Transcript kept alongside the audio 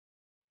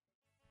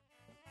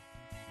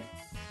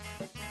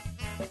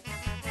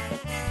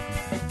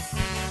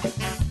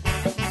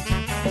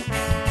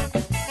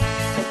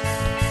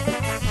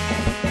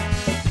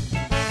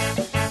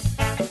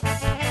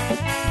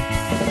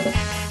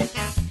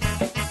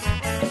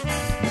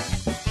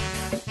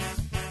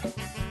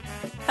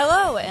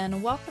Hello,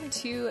 and welcome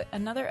to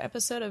another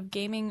episode of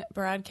Gaming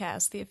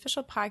Broadcast, the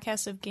official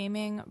podcast of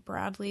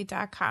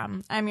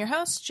GamingBroadly.com. I'm your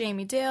host,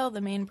 Jamie Dale,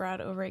 the main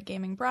broad over at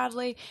Gaming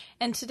Broadly,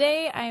 and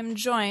today I am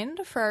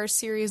joined for our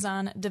series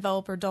on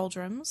developer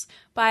doldrums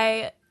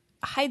by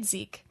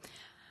Heideziek.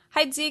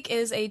 Heideziek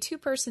is a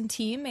two-person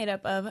team made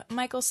up of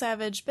Michael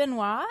Savage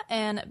Benoit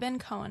and Ben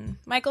Cohen.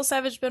 Michael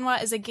Savage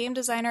Benoit is a game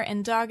designer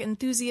and dog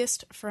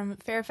enthusiast from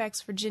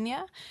Fairfax,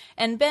 Virginia,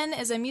 and Ben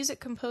is a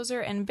music composer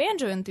and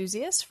banjo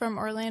enthusiast from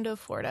Orlando,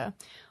 Florida.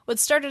 What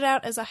started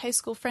out as a high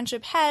school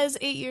friendship has,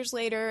 8 years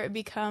later,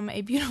 become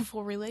a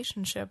beautiful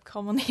relationship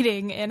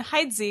culminating in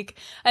Heideziek,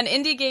 an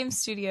indie game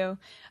studio.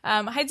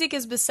 Heideziek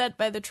is beset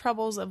by the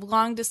troubles of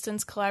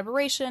long-distance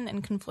collaboration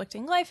and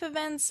conflicting life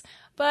events,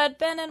 but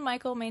Ben and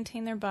Michael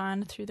maintain their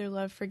bond through their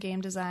love for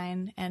game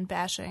design and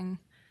bashing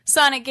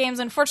Sonic games.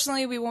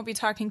 Unfortunately, we won't be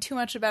talking too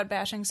much about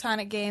bashing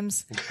Sonic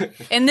games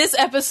in this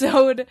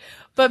episode,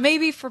 but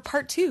maybe for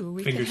part 2,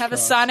 we can have a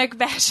Sonic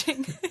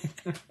bashing...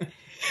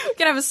 We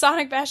can have a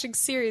Sonic bashing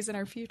series in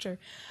our future.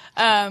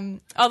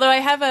 Although I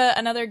have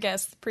another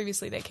guest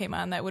previously that came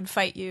on that would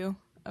fight you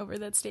over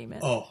that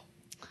statement.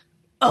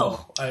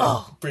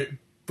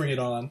 Bring it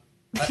on.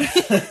 So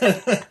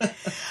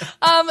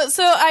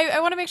I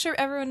want to make sure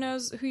everyone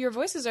knows who your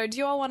voices are. Do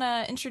you all want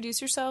to introduce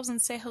yourselves and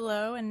say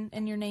hello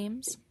and your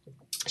names?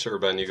 Sure,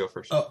 Ben, you go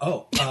first.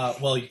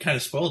 Well, you kind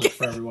of spoiled it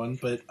for everyone,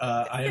 but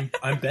I'm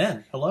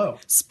Ben. Hello.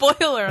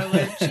 Spoiler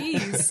alert,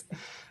 jeez.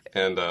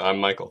 And I'm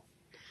Michael.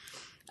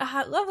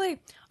 Lovely.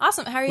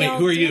 Awesome. How are you all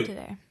who are doing you?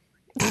 Today?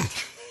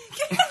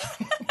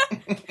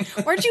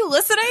 Weren't you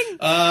listening?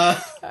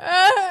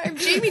 I'm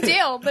Jamie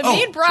Dale, the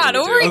main broad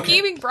over at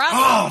Gaming Broadly.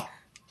 Oh,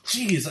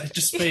 jeez, I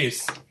just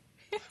spaced.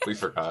 We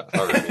forgot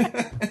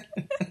already.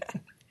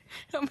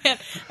 Oh man,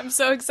 I'm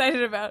so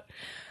excited about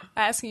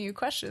asking you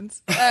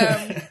questions.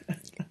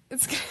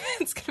 It's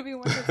gonna be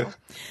wonderful.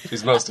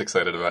 He's most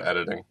excited about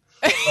editing.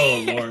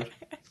 Oh Lord.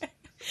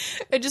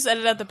 I just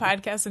edited out the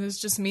podcast and it's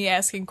just me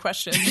asking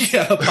questions.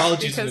 Yeah,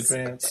 apologies in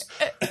advance.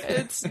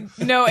 It's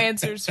no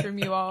answers from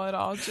you all at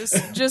all.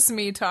 Just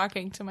me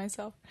talking to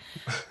myself.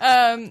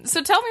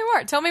 So tell me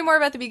more. Tell me more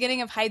about the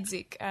beginning of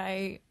Heideziek.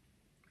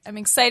 I'm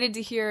excited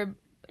to hear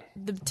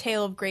the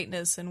tale of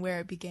greatness and where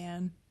it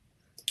began.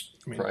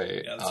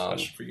 Right. Yeah, that's a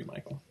question for you,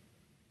 Michael.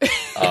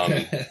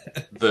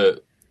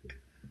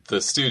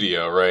 The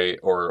studio, right?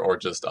 Or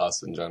just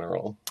us in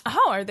general.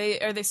 Oh, are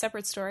they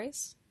separate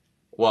stories?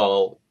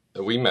 Well,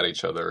 we met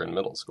each other in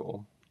middle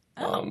school.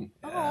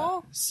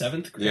 Oh.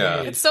 7th grade.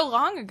 Yeah. It's so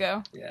long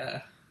ago.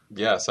 Yeah.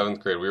 Yeah, 7th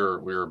grade. We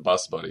were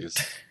bus buddies.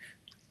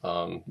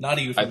 Not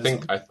a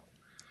euphemism.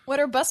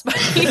 What are bus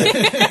buddies?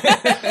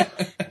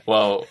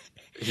 Well,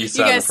 he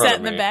sat you guys in front sat of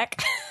in me. the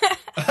back.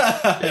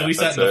 Yeah, we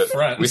sat in the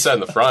front. We sat in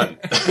the front.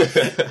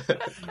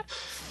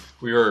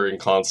 We were in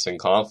constant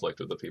conflict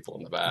with the people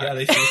in the back. Yeah,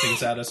 they threw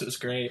things at us. It was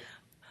great.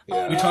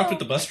 Yeah. We talked with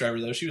the bus driver,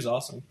 though. She was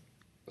awesome.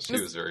 She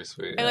was very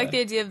sweet. I like the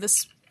idea of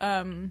this,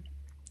 and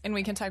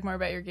we can talk more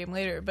about your game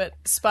later, but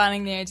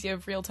spawning the idea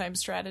of real-time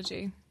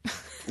strategy.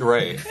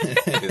 Right.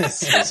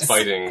 It's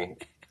fighting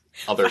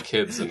other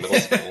kids in middle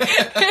school.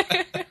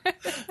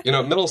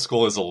 Middle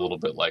school is a little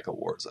bit like a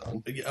war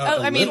zone.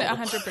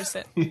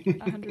 100%.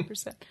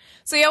 100%.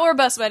 So y'all were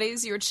bus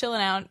buddies. You were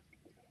chilling out.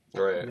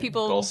 Right.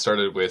 People all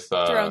started with...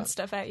 throwing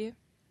stuff at you.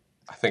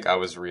 I think I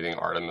was reading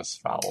Artemis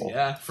Fowl.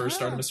 Yeah,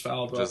 first Artemis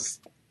Fowl book.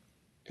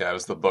 It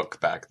was the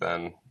book back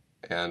then.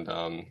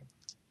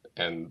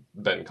 And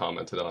Ben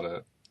commented on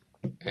it.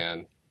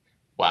 And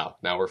wow,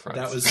 now we're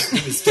friends.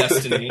 It was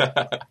destiny.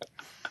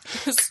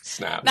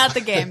 Snap. Not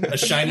the game. A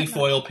shiny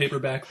foil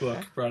paperback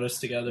book brought us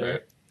together.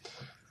 Right.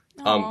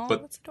 Aww,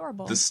 but that's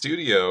adorable. The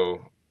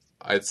studio,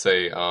 I'd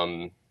say,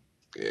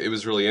 it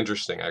was really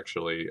interesting,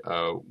 actually.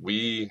 When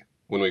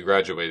we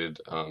graduated,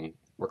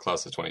 we're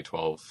class of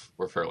 2012.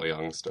 We're fairly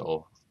young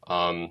still.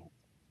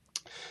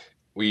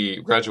 We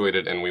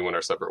graduated and we went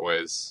our separate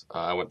ways.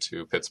 I went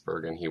to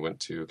Pittsburgh and he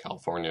went to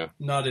California.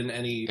 Not in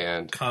any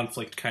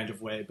conflict kind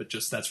of way, but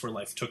just that's where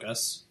life took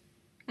us.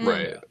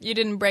 Right. You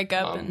didn't break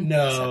up and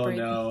separate.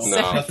 No.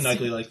 Nothing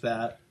ugly like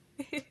that.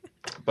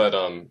 But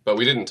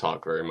we didn't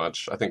talk very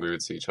much. I think we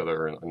would see each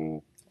other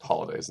in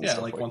holidays and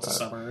stuff like that. Yeah, like once a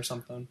summer or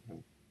something.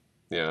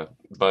 Yeah.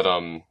 But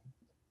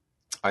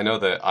I know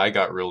that I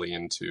got really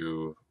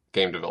into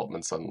game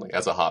development suddenly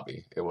as a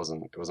hobby. It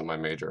wasn't my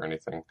major or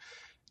anything.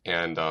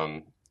 And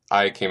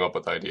I came up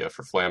with the idea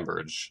for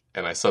Flambridge,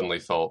 and I suddenly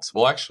felt,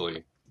 well,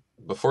 actually,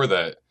 before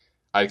that,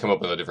 I'd come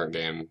up with a different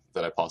game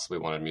that I possibly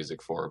wanted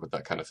music for, but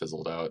that kind of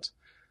fizzled out.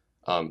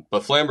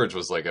 But Flambridge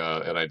was like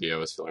an idea I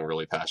was feeling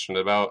really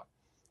passionate about.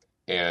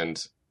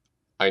 And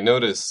I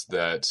noticed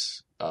that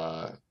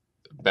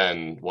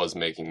Ben was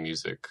making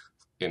music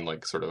in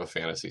like sort of a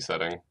fantasy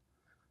setting.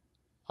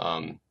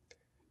 It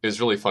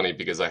was really funny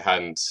because I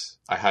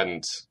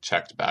hadn't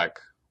checked back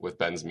with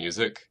Ben's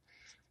music.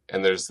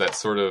 And there's that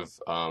sort of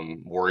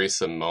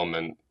worrisome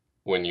moment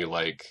when you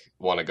like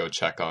want to go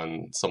check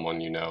on someone,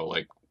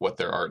 like what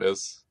their art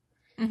is.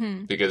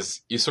 Mm-hmm.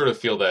 Because you sort of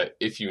feel that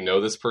if you know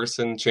this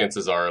person,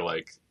 chances are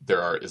like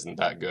their art isn't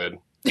that good.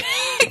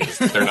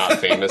 because they're not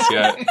famous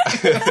yet.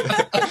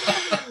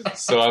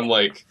 So I'm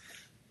like,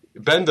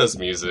 Ben does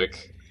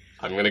music.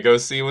 I'm gonna go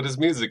see what his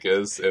music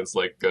is. And it's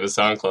like, go to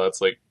SoundCloud.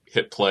 It's like,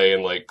 hit play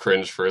and like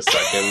cringe for a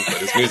second, but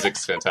his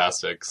music's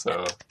fantastic.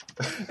 So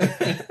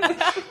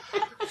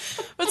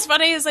what's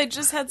funny is I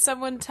just had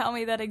someone tell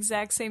me that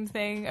exact same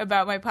thing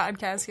about my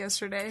podcast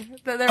yesterday.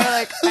 That they were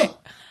like,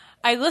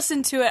 I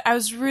listened to it. I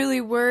was really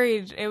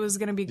worried it was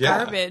going to be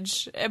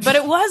garbage, but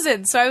it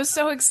wasn't. So I was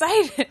so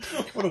excited.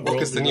 What a world!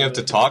 Because then you have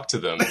to talk to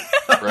them,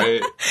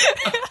 right?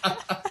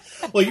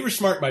 Well, you were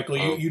smart, Michael.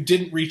 You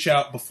didn't reach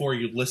out before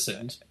you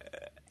listened.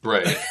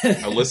 Right.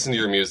 I listened to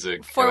your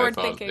music. Forward and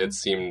I thought thinking.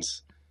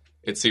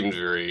 it seemed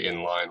very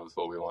in line with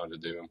what we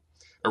wanted to do.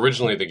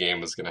 Originally, the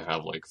game was going to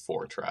have like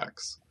 4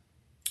 tracks.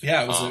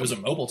 Yeah, it was a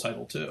mobile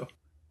title too.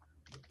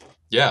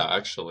 Yeah,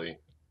 actually,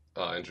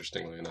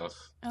 interestingly enough.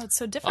 Oh, it's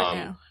so different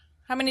now.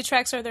 How many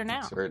tracks are there now?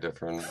 It's very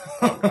different.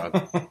 Oh,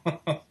 God.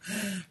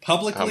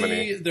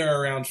 Publicly, there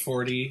are around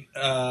 40.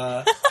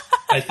 I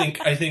think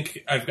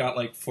I've got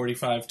like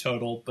 45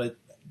 total, but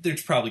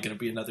there's probably going to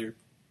be another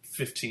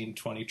 15,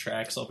 20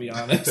 tracks, I'll be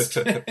honest.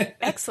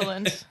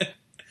 Excellent.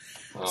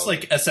 It's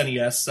like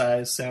SNES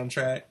size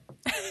soundtrack.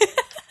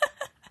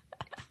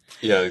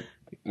 Yeah,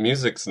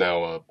 music's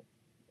now a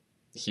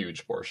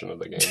huge portion of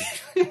the game.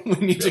 We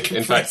need to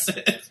compress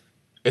it.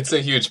 It's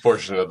a huge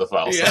portion of the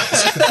file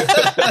size.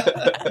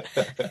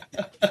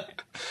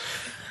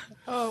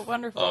 Oh,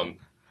 wonderful.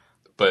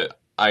 But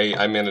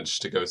I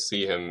managed to go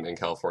see him in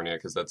California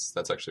because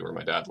that's actually where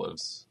my dad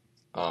lives.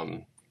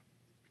 And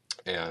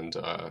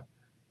I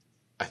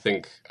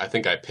think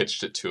I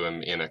pitched it to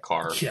him in a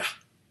car. Yeah.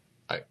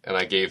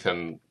 I gave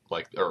him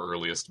like our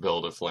earliest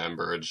build of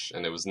Flamberge,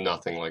 and it was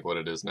nothing like what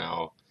it is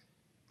now.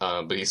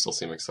 But he still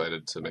seemed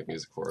excited to make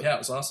music for it. Yeah, it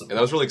was awesome. And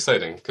that was really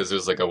exciting because it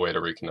was like a way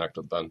to reconnect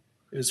with Ben.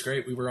 It was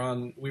great. We were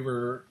on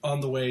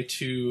the way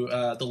to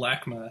the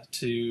LACMA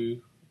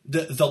to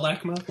the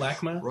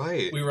LACMA.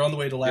 Right. We were on the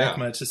way to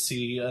LACMA to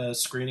see a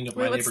screening of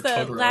My what's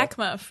Neighbor the Totoro.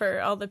 LACMA for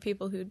all the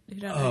people who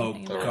don't know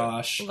anything about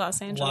gosh,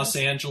 Los Angeles? Los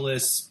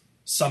Angeles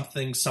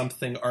something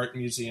art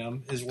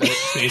museum is what it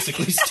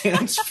basically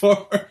stands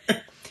for.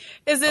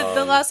 Is it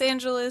the Los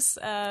Angeles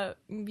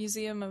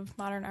Museum of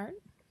Modern Art?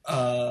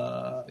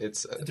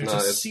 It's there's a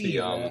C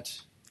in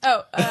it.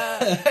 Oh,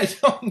 I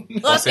don't know.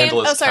 Los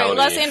Angeles County.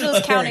 Los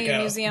Angeles County There we go.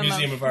 Museum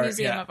of Art.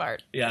 Museum yeah. of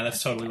Art. Yeah,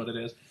 that's totally what it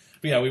is.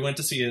 But yeah, we went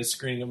to see a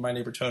screening of My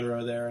Neighbor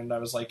Totoro there, and I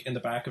was like in the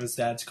back of his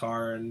dad's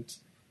car, and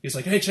he's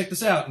like, "Hey, check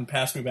this out," and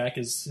passed me back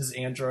his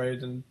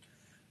Android, and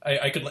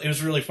I could. It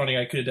was really funny.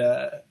 I could.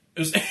 It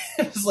was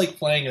it was like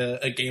playing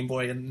a Game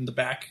Boy in the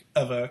back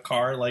of a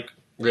car, like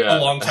a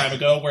long time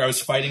ago, where I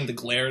was fighting the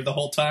glare the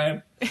whole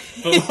time.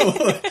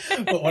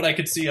 But what I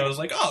could see, I was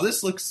like, "Oh,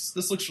 this looks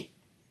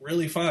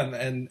really fun,"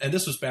 and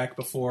this was back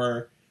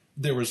before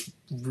there was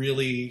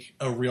really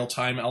a real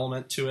time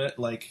element to it.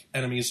 Like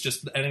enemies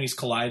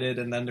collided,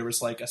 and then there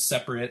was like a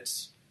separate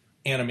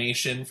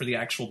animation for the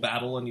actual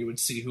battle, and you would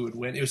see who would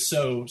win. It was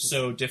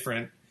so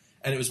different,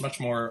 and it was much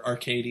more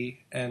arcadey.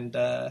 And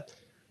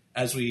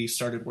as we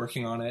started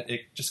working on it,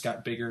 it just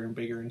got bigger and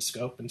bigger in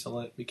scope until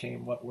it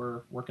became what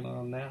we're working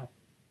on now.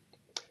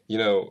 You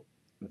know,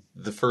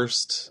 the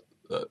first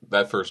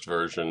that first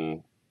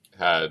version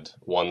had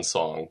one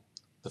song.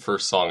 The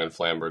first song in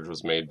Flamberge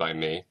was made by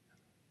me.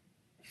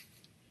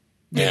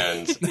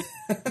 And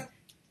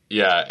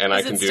yeah, and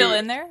I can do. Is it still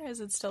in there? Is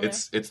it still there?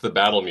 It's the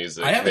battle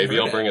music. Maybe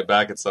I'll bring it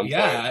back at some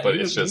point. But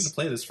it's just you need to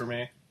play this for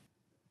me.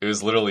 It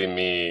was literally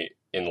me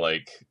in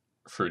like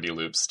Fruity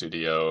Loops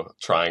studio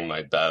trying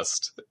my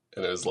best,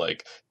 and it was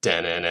like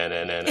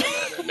it's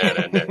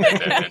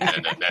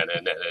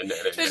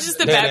just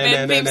the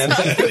Batman theme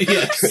song.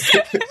 Yes.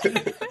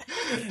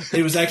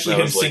 It was actually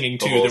him singing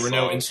too. There were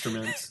no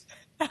instruments.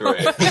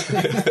 Right.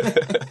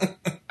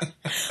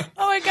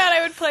 Oh my god,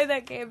 I would play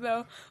that game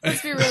though.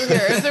 Let's be real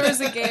here. If there was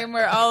a game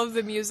where all of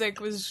the music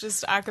was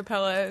just a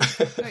cappella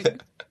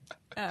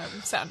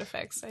sound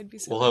effects, I'd be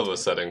so We'll have a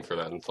setting for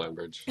that in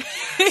Flamberge.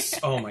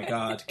 Oh my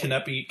god. Can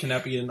that be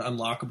an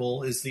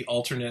Unlockable is the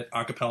alternate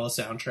a cappella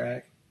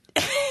soundtrack?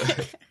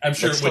 I'm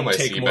sure it wouldn't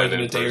take more than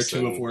a day or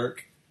two of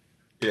work.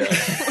 Yeah.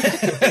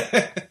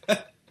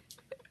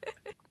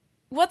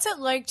 What's it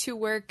like to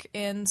work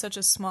in such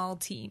a small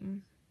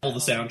team? The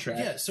soundtrack.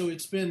 Yeah, so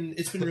it's been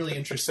really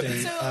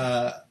interesting.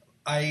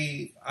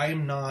 I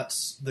am not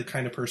the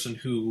kind of person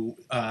who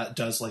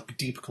does like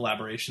deep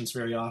collaborations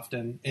very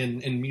often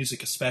in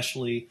music,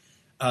 especially.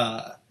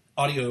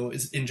 Audio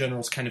is in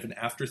general is kind of an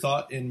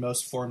afterthought in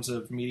most forms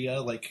of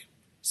media. Like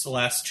it's the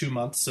last 2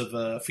 months of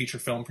a feature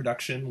film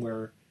production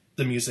where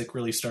the music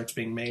really starts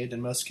being made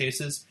in most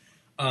cases.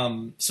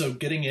 So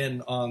getting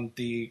in on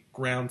the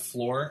ground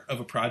floor of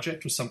a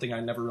project was something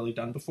I'd never really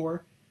done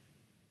before.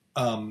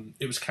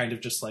 It was kind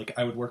of just like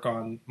I would work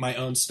on my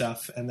own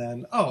stuff and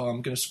then,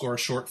 I'm going to score a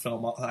short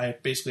film. I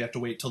basically have to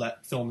wait till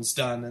that film is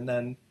done and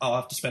then I'll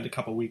have to spend a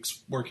couple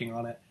weeks working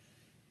on it.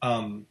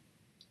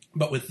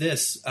 But with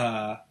this,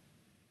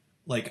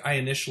 like I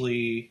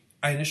initially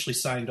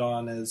signed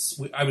on as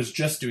I was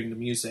just doing the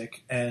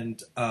music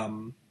and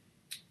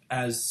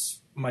as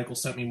Michael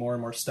sent me more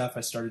and more stuff,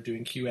 I started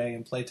doing QA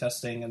and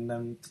playtesting, and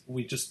then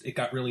it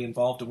got really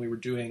involved, and we were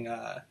doing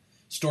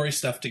story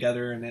stuff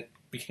together, and it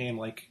became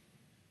like,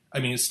 I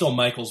mean, it's still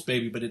Michael's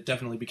baby, but it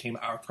definitely became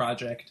our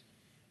project,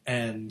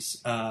 and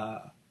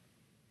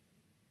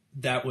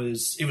it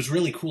was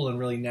really cool and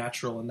really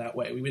natural in that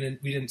way. We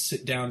didn't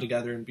sit down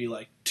together and be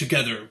like,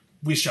 together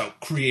we shall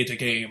create a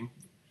game,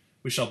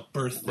 we shall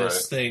birth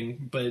this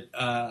thing, but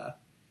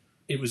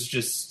it was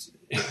just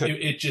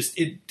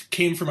it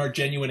came from our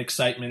genuine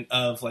excitement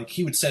of like,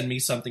 he would send me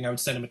something, I would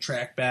send him a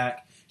track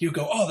back, he would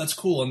go, oh, that's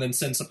cool, and then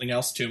send something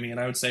else to me, and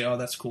I would say, oh,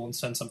 that's cool, and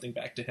send something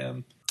back to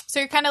him. So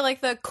you're kind of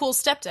like the cool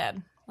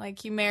stepdad.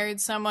 Like, you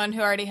married someone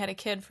who already had a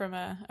kid from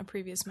a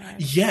previous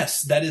marriage.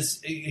 Yes, that is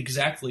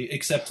exactly.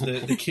 Except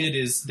the kid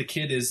is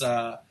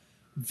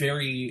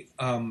very.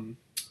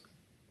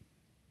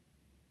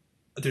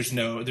 There's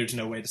no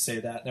way to say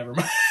that. Never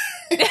mind.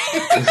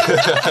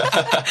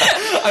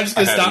 I'm just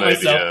gonna stop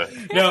myself.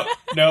 Idea.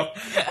 No.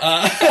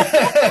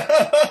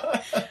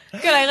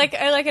 Good.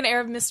 I like an air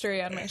of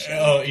mystery on my show.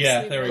 Oh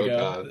yeah, there we go.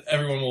 God.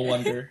 Everyone will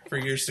wonder for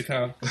years to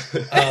come.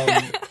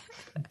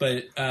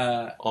 But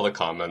All the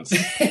comments.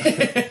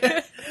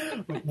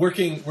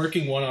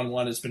 working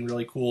one-on-one has been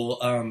really cool.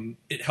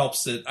 It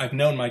helps that I've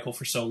known Michael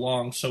for so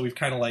long, so we've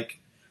kind of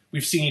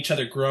we've seen each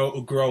other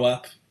grow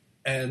up,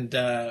 and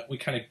we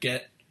kind of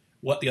get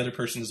what the other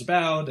person is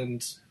about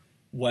and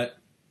what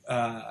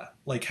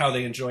how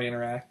they enjoy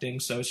interacting.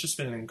 So it's just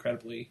been an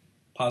incredibly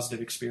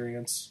positive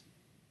experience.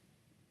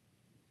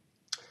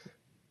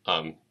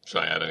 Should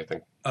I add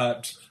anything?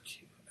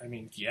 I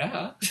mean,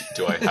 yeah.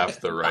 Do I have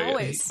the right?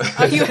 Always.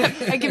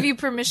 I give you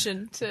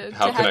permission to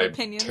How have can I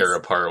opinions. tear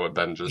apart what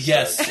Ben just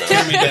Yes, said?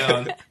 tear me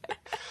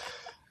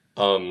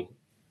down.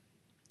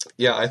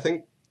 Yeah, I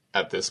think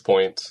at this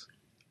point,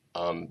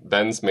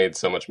 Ben's made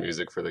so much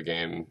music for the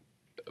game,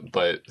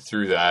 but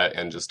through that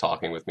and just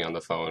talking with me on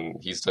the phone,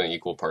 he's done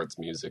equal parts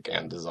music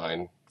and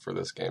design for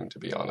this game, to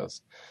be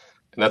honest.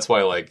 And that's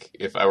why, like,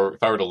 if I were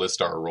to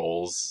list our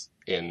roles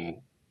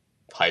in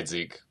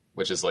Heideseek,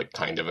 which is like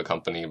kind of a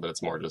company, but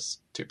it's more just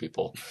two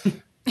people.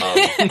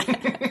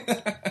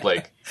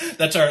 Like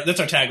that's our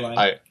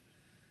tagline.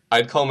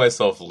 I'd call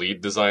myself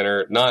lead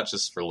designer, not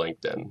just for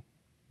LinkedIn,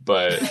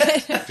 but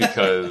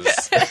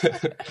because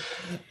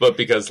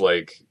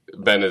like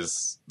Ben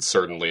is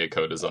certainly a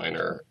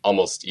co-designer,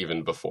 almost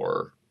even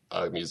before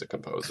a music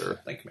composer.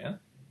 Thank you, man.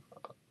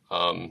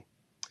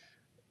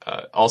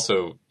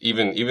 Also,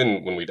 even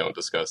when we don't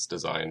discuss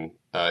design,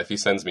 if he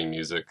sends me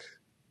music,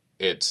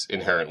 it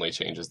inherently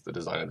changes the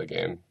design of the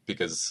game,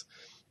 because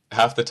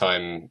half the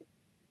time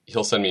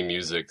he'll send me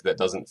music that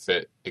doesn't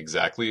fit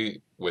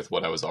exactly with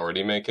what I was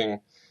already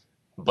making,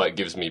 but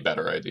gives me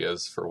better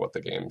ideas for what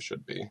the game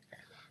should be.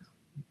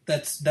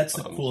 That's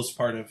the coolest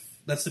part of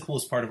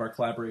our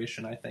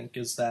collaboration, I think,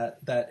 is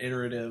that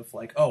iterative,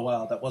 like, oh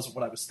wow, that wasn't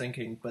what I was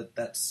thinking, but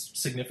that's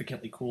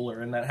significantly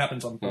cooler, and that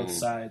happens on both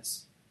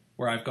sides,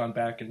 where I've gone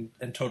back and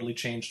totally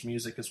changed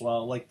music as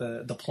well. Like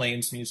the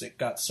Plains music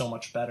got so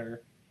much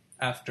better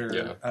after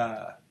you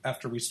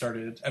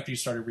started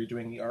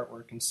redoing the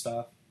artwork and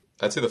stuff.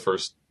 I'd say the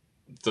first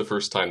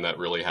time that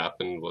really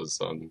happened was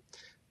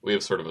we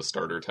have sort of a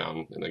starter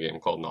town in the game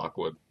called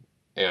Knockwood,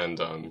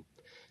 and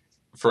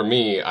for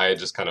me, I had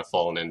just kind of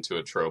fallen into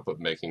a trope of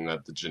making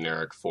that the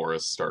generic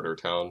forest starter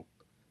town,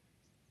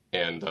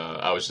 and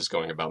I was just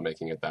going about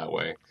making it that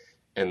way.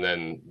 And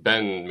then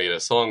Ben made a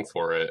song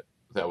for it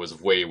that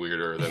was way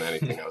weirder than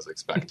anything I was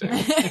expecting.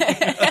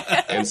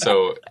 And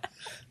so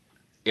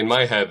in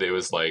my head, it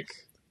was like,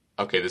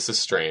 okay, this is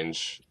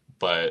strange,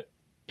 but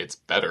it's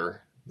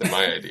better than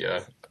my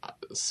idea.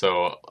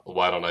 So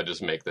why don't I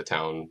just make the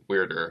town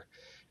weirder?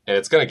 And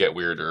it's going to get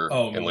weirder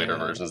in later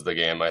versions of the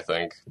game, I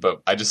think.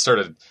 But I just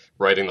started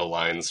writing the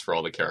lines for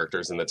all the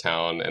characters in the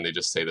town, and they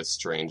just say the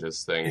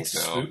strangest things it's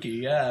now. Spooky,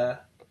 yeah.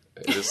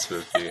 It is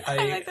spooky.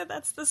 I like that.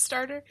 That's the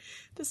starter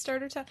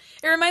town.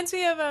 It reminds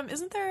me of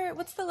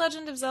what's the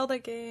Legend of Zelda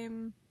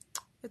game?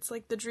 It's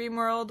like the dream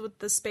world with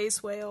the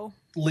space whale.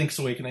 Link's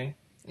Awakening.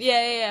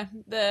 Yeah.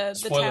 The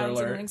towns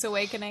alert. in Link's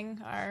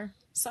Awakening are...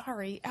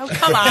 Sorry. Oh,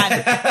 come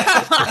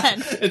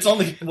on. It's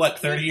only,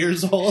 30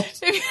 years old?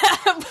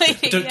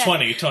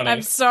 20.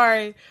 I'm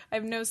sorry. I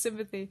have no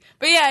sympathy.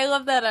 But yeah, I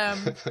love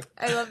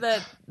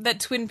that, that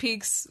Twin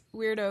Peaks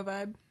weirdo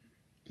vibe.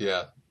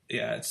 Yeah.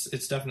 Yeah,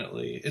 it's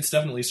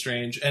definitely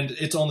strange, and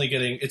it's only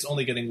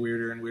getting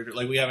weirder and weirder.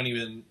 Like, we haven't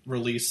even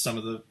released some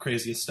of the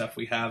craziest stuff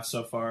we have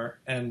so far,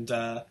 and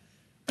I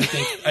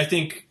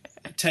think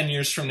 10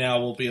 years from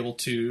now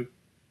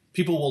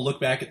people will look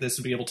back at this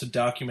and be able to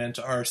document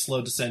our slow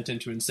descent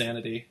into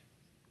insanity.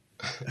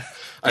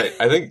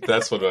 I think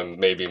that's what I'm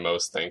maybe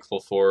most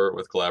thankful for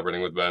with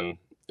collaborating with Ben,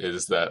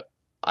 is that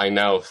I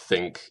now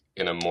think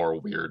in a more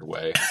weird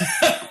way.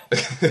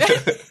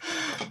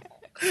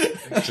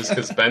 Just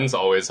because Ben's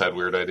always had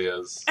weird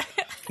ideas.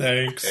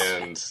 Thanks.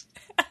 And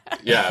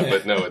yeah,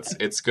 but no,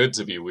 it's good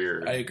to be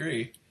weird. I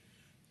agree.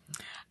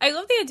 I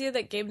love the idea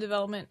that game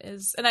development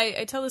is, and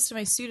I tell this to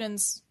my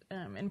students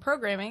in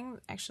programming,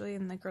 actually,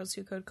 in the Girls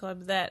Who Code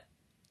Club, that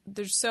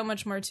there's so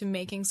much more to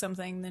making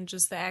something than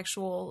just the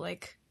actual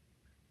like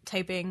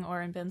typing,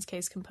 or in Ben's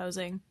case,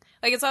 composing.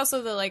 Like, it's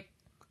also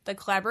the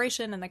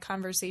collaboration and the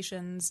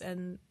conversations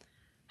and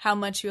how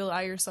much you allow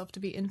yourself to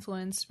be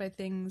influenced by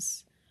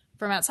things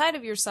from outside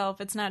of yourself.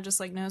 It's not just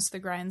like nose to the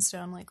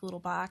grindstone, like little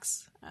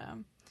box.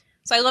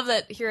 So I love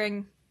that,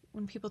 hearing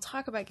when people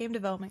talk about game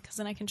development, because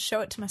then I can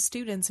show it to my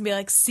students and be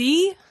like,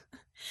 see,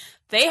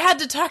 they had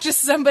to talk to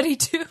somebody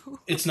too.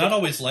 It's not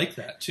always like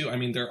that too. I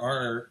mean, there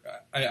are,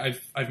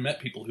 I've met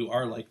people who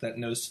are like that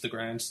nose to the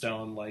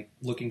grindstone, like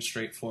looking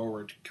straight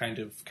forward kind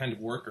of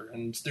worker.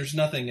 And there's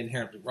nothing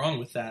inherently wrong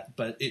with that,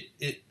 but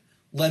it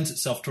lends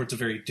itself towards a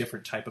very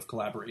different type of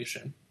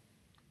collaboration.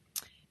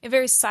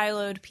 Very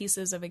siloed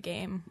pieces of a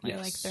game. Yes.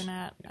 Like they're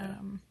not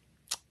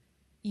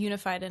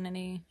unified in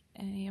any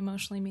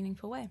emotionally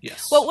meaningful way.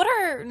 Yes. Well,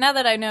 now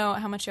that I know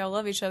how much y'all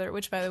love each other,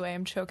 which, by the way,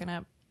 I'm choking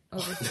up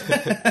over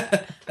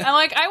here. I'm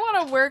like, I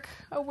want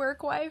a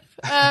work wife.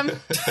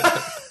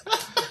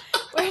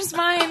 Where's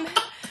mine?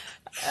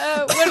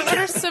 What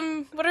are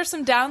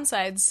some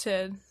downsides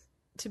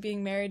to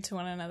being married to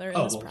one another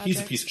in this project? He's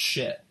a piece of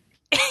shit.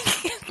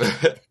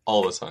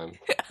 All the time.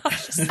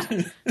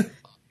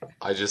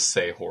 I just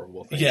say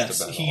horrible things. Yes,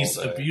 to Ben he's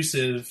all day.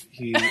 abusive.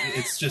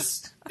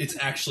 It's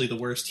actually the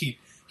worst. He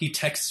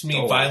texts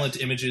me violent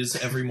images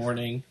every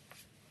morning.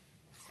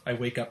 I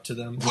wake up to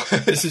them.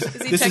 Is he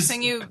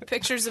texting you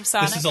pictures of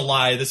Sonic? This is a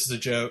lie. This is a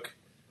joke.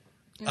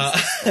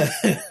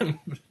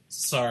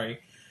 Sorry.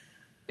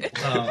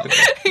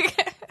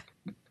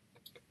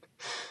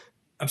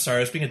 I'm sorry. I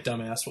was being a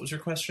dumbass. What was your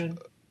question?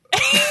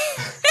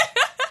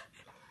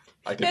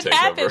 I can It take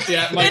happened. over.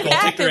 Yeah, Michael,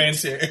 take the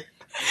reins here.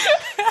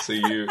 So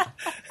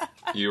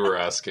you were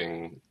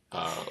asking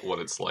what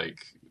it's like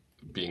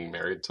being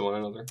married to one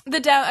another?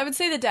 I would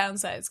say the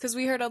downsides, because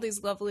we heard all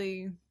these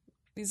lovely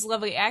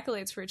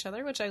accolades for each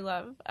other, which I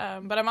love.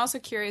 But I'm also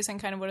curious on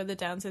kind of what are the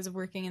downsides of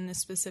working in this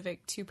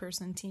specific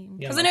 2-person team.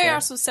 Because I know you're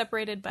also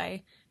separated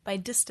by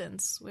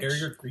distance. Which... Air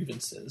your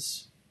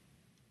grievances.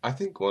 I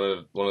think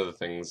one of the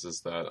things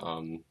is that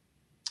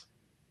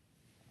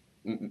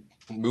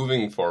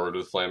moving forward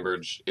with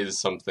Flambridge is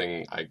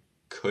something I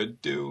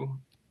could do,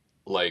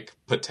 like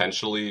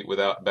potentially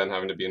without Ben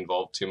having to be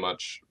involved too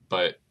much,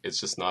 but it's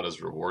just not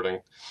as rewarding.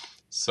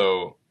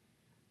 So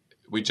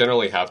we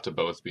generally have to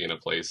both be in a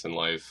place in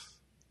life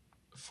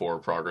for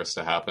progress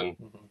to happen.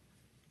 Mm-hmm.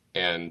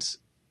 And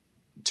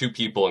two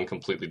people in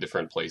completely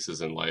different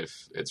places in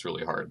life, it's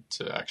really hard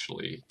to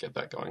actually get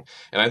that going.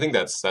 And I think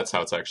that's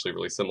how it's actually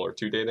really similar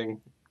to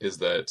dating, is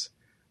that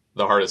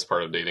the hardest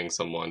part of dating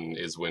someone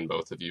is when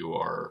both of you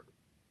are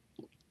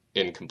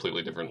in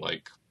completely different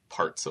like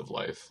parts of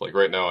life. Like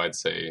right now, I'd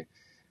say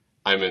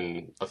I'm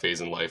in a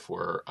phase in life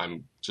where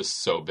I'm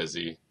just so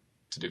busy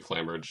to do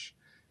Flambridge.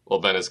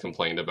 Well, Ben has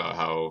complained about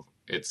how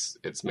it's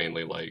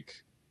mainly like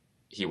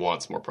he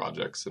wants more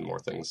projects and more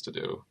things to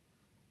do.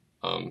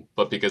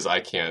 But because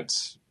I can't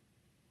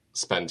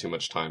spend too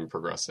much time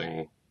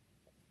progressing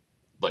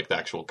like the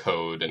actual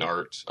code and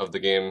art of the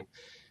game,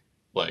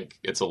 like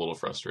it's a little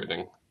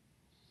frustrating.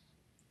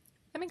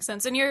 That makes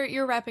sense. And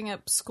you're wrapping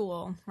up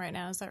school right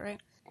now, is that right?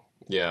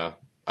 Yeah.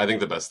 I think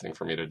the best thing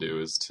for me to do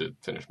is to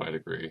finish my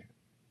degree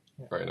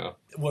right now.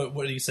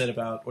 What he said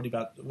about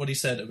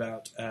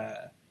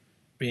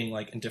being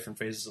like in different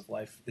phases of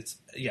life.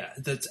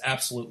 That's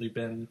absolutely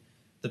been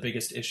the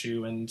biggest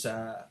issue. And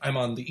I'm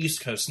on the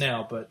East Coast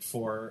now, but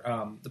for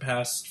the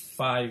past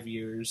 5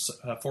 years,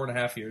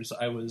 4.5 years,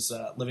 I was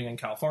living in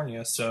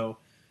California. So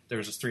there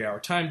was this 3-hour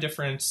time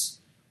difference,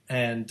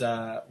 and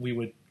we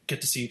would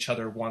get to see each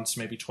other once,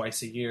 maybe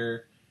twice a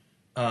year.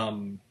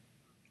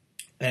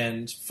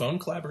 And phone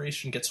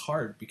collaboration gets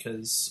hard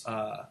because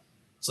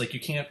it's like you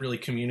can't really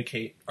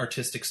communicate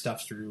artistic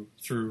stuff through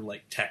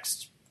like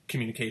text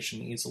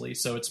communication easily.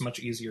 So it's much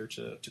easier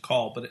to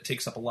call, but it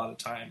takes up a lot of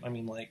time. I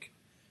mean, like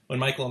when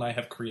Michael and I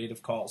have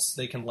creative calls,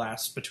 they can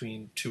last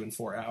between 2 and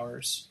 4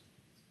 hours.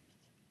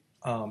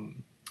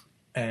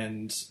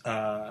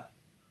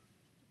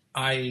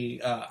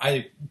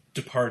 I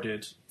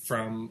departed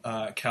from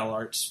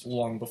CalArts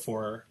long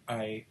before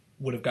I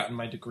would have gotten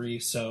my degree.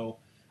 So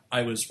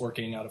I was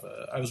working out of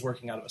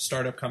a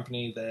startup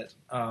company that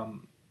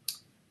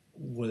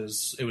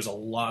was a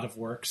lot of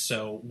work.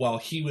 So while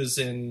he was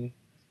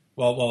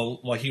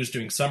while he was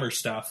doing summer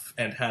stuff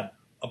and had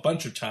a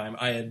bunch of time,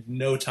 I had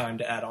no time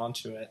to add on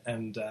to it.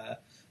 And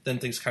then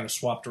things kind of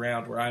swapped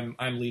around where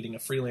I'm leading a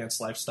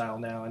freelance lifestyle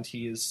now, and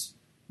he's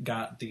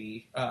got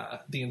the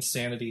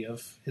insanity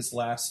of his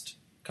last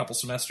couple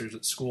semesters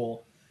at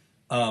school.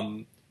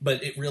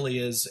 But it really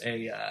is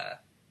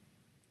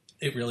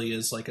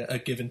like a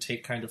give and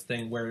take kind of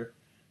thing, where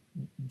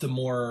the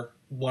more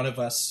one of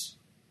us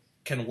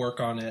can work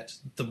on it,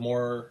 the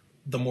more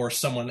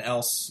someone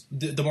else,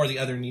 the more the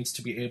other needs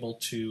to be able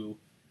to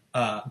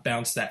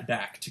bounce that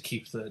back to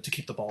keep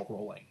the ball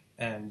rolling,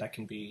 and that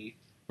can be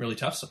really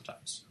tough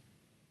sometimes.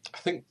 I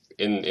think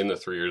in the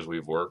 3 years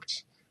we've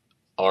worked,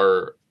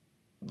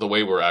 the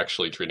way we're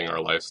actually treating our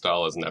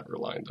lifestyle has never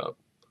lined up.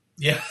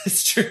 Yeah,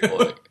 it's true.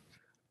 Like,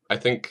 I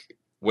think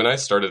when I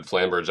started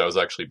Flambridge, I was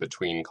actually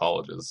between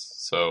colleges.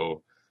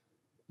 So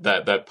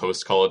that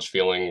post-college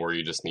feeling where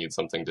you just need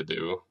something to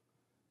do,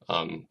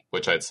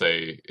 which I'd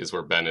say is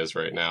where Ben is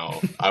right now.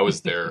 I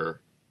was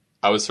there.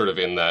 I was sort of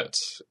in that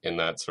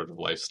sort of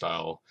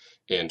lifestyle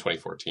in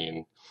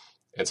 2014.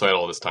 And so I had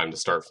all this time to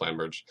start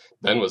Flambridge.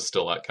 Ben was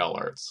still at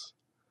CalArts.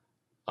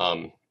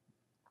 Oh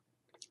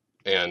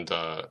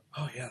yeah,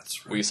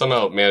 that's right. We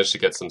somehow managed to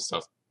get some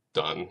stuff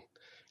done.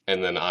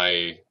 And then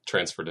I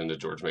transferred into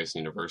George Mason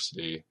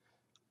University.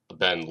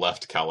 Ben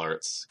left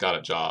CalArts, got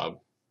a job.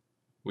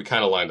 We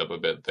kind of lined up a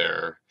bit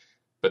there.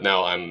 But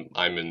now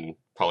I'm in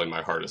probably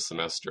my hardest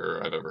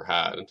semester I've ever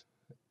had.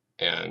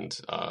 And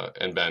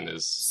Ben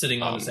is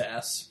sitting on his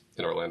ass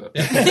in Orlando.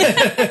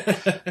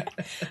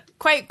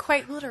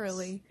 Quite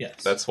literally.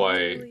 Yes. That's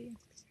why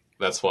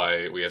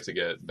we have to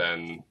get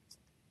Ben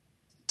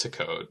to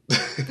code.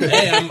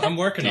 Hey, I'm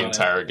working on the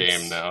entire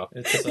game now.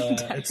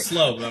 It's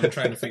slow, but I'm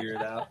trying to figure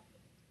it out.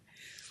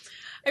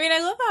 I mean, I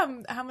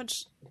love how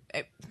much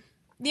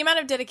the amount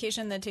of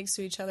dedication that takes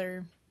to each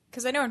other.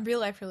 Because I know in real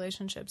life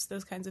relationships,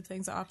 those kinds of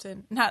things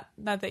often not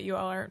that you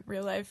all aren't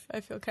real life.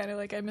 I feel kind of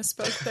like I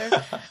misspoke there.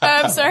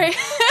 I'm sorry.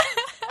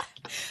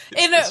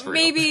 In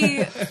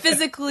maybe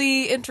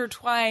physically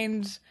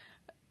intertwined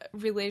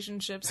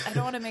relationships, I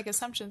don't want to make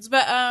assumptions,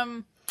 but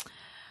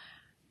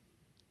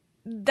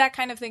that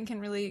kind of thing can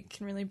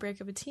really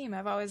break up a team.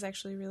 I've always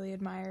actually really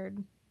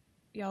admired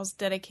y'all's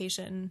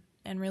dedication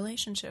and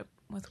relationship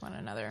with one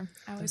another.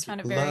 I always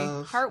found it very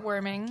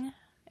heartwarming.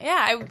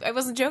 Yeah, I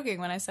wasn't joking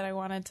when I said I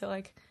wanted to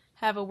like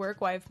have a work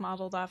wife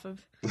modeled off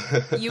of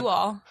you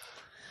all,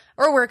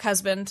 or work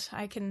husband.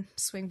 I can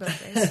swing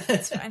both ways.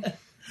 It's fine.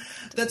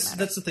 That's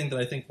the thing that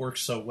I think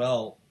works so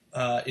well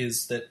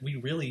is that we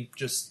really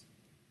just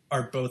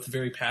are both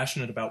very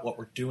passionate about what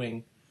we're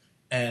doing,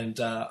 and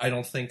I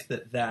don't think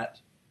that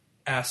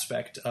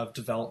aspect of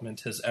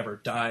development has ever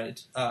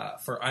died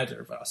for either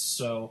of us.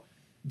 So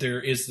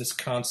there is this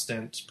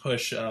constant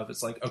push of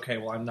it's like, okay,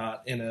 well, I'm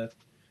not in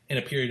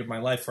a period of my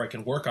life where I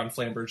can work on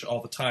Flambridge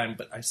all the time,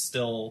 but I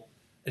still,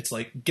 it's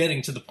like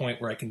getting to the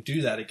point where I can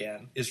do that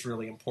again is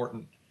really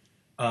important.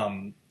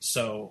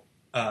 So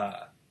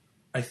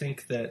I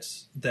think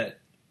that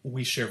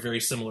we share very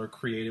similar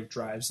creative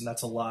drives, and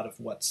that's a lot of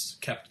what's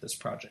kept this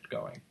project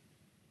going.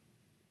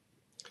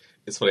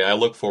 It's funny, I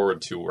look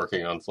forward to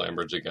working on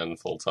Flambridge again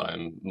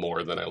full-time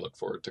more than I look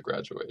forward to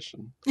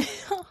graduation.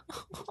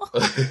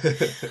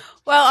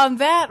 Well, on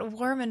that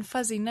warm and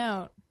fuzzy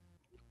note,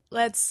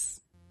 let's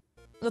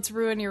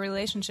ruin your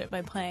relationship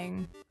by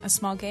playing a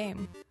small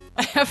game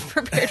I have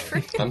prepared for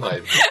you. I'm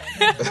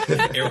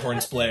hyped. Air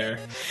horns blare.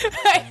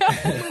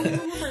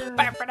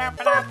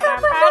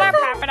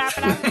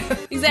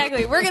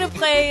 Exactly. We're going to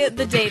play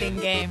the dating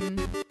game.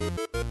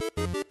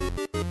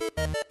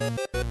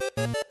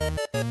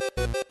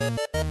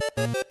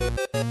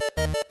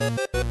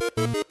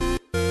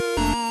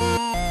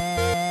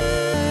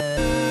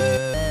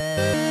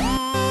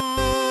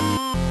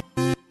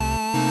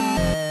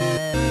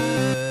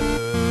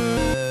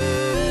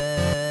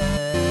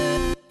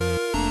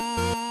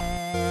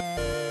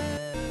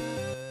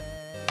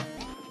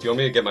 Do you want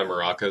me to get my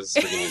maracas?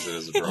 We can use it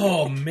as a drum.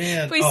 Oh,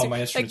 man. Please, oh,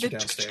 my instruments like are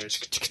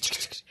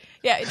downstairs.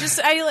 Yeah, just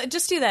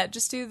do that.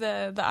 Just do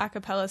the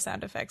acapella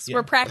sound effects. Yeah.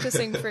 We're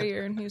practicing for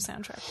your new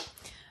soundtrack.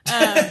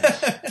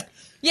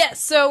 Yeah,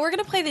 so we're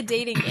going to play the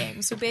dating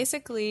game. So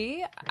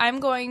basically, I'm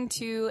going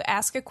to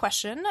ask a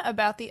question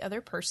about the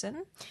other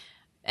person.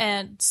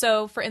 And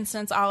so, for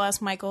instance, I'll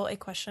ask Michael a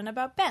question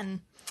about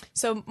Ben.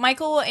 So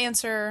Michael will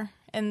answer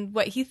and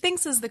what he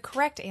thinks is the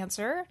correct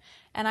answer,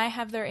 and I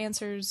have their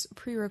answers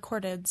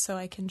pre-recorded so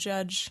I can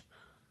judge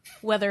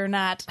whether or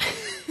not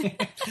they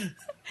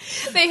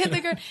hit the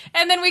ground.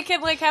 And then we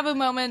can like have a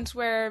moment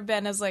where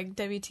Ben is like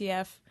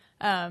WTF,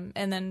 and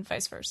then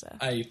vice versa.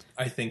 I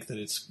think that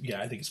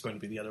I think it's going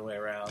to be the other way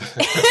around.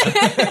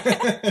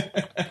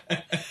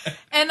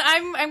 And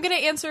I'm going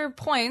to answer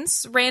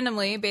points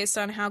randomly based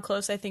on how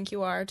close I think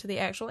you are to the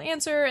actual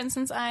answer. And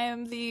since I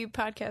am the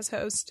podcast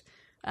host,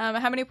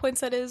 how many points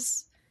that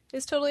is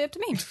totally up to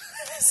me.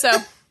 So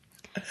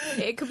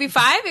it could be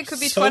 5, it could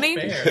be so 20.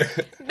 Fair.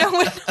 No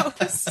one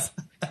knows.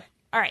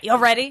 All right, y'all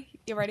ready?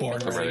 You ready for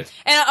this? I'm ready.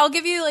 And I'll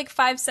give you like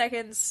 5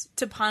 seconds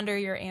to ponder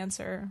your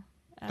answer.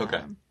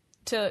 Okay.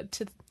 To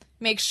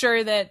make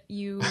sure that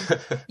you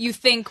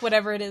think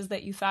whatever it is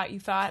that you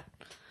thought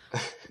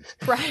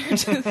prior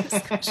to this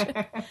question.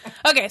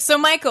 Okay, so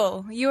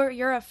Michael,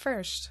 you're up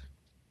first.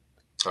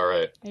 All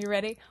right. Are you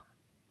ready?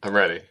 I'm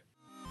ready.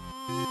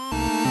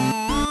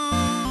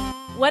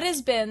 What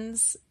is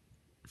Ben's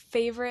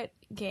favorite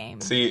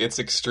game? See, it's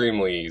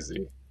extremely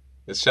easy.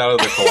 It's Shadow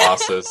of the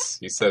Colossus.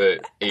 You said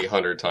it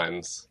 800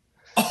 times.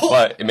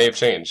 But it may have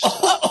changed.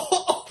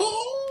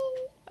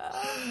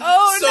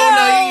 Oh, so no!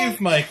 naive,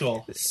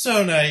 Michael.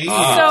 So naive.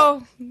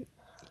 So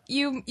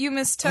you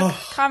mistook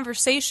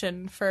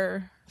conversation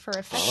for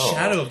a fiction.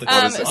 Shadow of the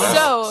Colossus.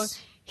 So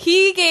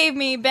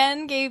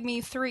Ben gave me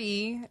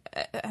 3,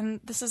 and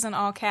this is in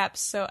all caps,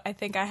 so I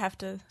think I have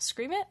to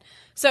scream it.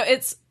 So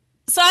it's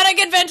Sonic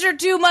Adventure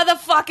 2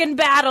 motherfucking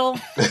battle,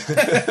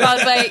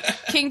 followed by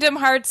Kingdom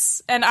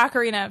Hearts and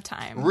Ocarina of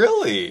Time.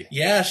 Really?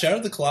 Yeah, Shadow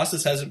of the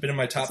Colossus hasn't been in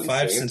my top That's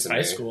 5 insane since to high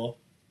me. school.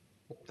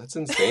 That's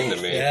insane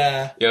to me.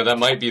 Yeah, You know, that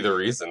might be the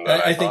reason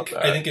that I thought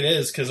that. I think it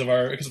is because of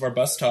our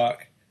bus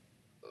talk.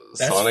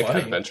 That's Sonic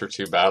funny. Adventure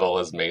 2 Battle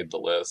has made the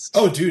list.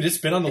 Oh, dude, it's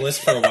been on the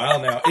list for a while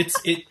now.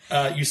 It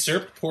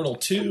usurped Portal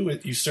 2.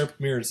 It usurped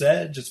Mirror's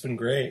Edge. It's been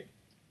great.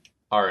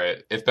 All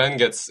right. If Ben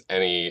gets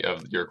any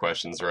of your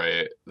questions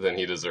right, then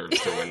he deserves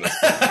to win this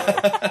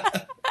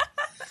game.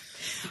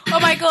 Oh,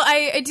 Michael,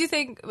 I do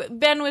think,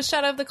 Ben, was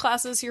Shadow of the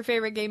Colossus your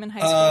favorite game in high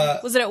school?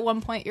 Was it at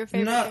one point your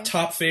favorite Not game?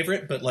 top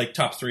favorite, but like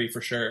top 3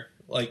 for sure.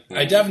 Like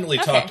I definitely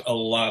talked a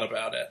lot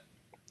about it.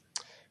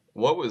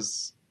 What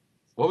was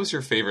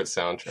your favorite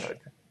soundtrack?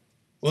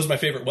 What was my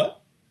favorite?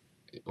 What?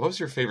 What was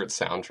your favorite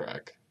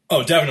soundtrack?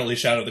 Oh, definitely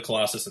Shadow of the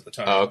Colossus at the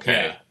time. Oh, okay.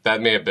 Yeah. That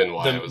may have been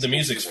why it was The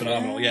music's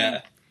phenomenal.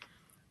 Yeah.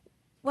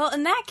 Well,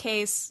 in that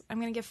case, I'm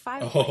going to give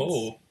 5 points.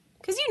 Oh.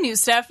 Because you knew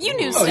stuff. You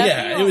knew Oh stuff.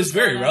 yeah, You knew it what was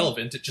very going on.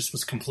 relevant. It just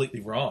was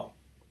completely wrong.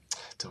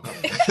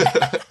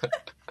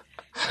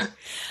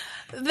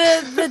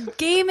 The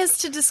game is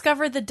to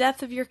discover the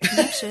depth of your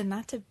connection,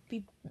 not to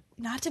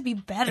be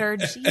better.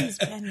 Jeez,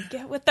 Ben,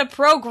 get with the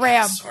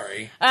program.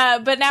 Sorry.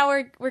 But now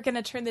we're going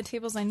to turn the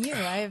tables on you.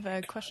 I have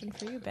a question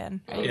for you,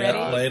 Ben. Are you Yeah,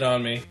 ready? lay it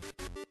on me.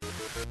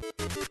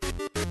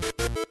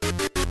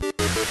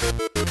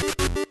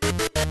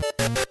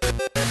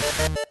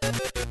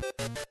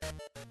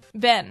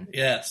 Ben,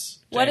 Yes.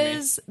 what Jamie.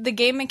 is the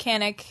game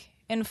mechanic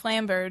in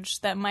Flamberge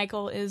that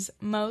Michael is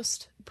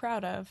most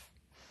proud of?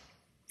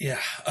 Yeah.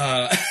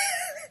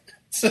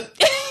 So,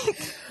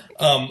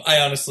 I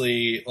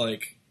honestly,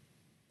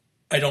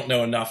 I don't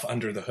know enough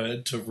under the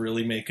hood to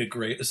really make a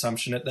great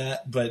assumption at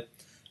that, but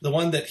the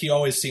one that he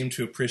always seemed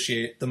to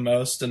appreciate the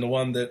most, and the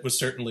one that was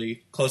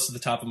certainly close to the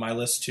top of my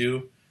list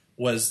too,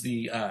 was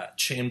the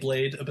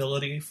Chainblade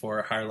ability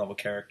for higher level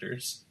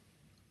characters.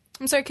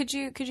 I'm sorry, could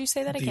you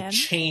say that The again?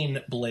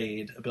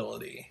 Chainblade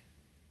ability.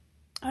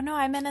 Oh no,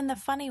 I meant in the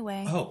funny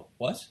way. Oh,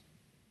 what?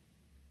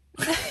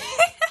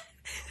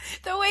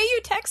 The way you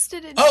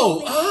texted it.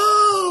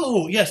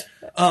 Oh, yes.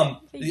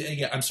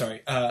 Yeah, I'm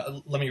sorry.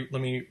 Let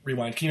me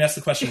rewind. Can you ask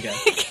the question again?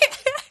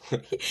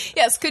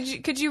 Yes,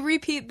 could you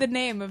repeat the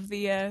name of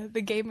the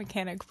game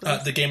mechanic,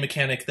 please? The game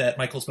mechanic that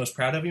Michael's most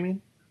proud of, you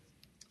mean?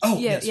 Oh,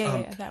 yes.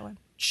 yeah, that one.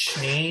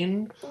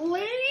 Chainblade?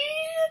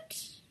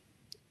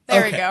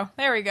 There Okay.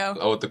 we go.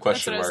 Oh, with the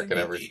question That's what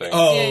I was mark and thinking. everything.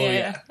 Oh,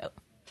 yeah.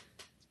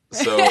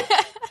 So,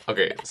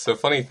 okay, so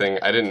funny thing,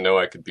 I didn't know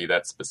I could be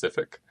that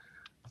specific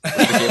with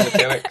the game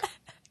mechanic.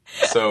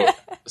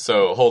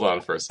 So hold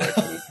on for a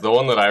second. The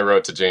one that I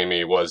wrote to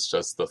Jamie was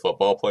just the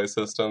football play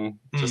system,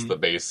 just the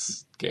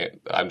base game.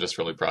 I'm just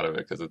really proud of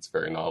it because it's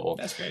very novel.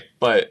 That's great.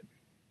 But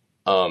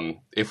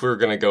if we were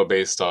going to go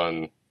based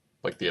on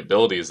like the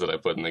abilities that I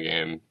put in the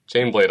game,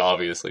 Chainblade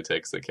obviously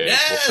takes the cake.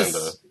 Yes! We'll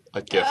send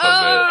a gif of it.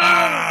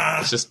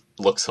 Ah! It just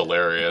looks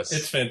hilarious.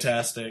 It's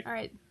fantastic. All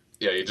right,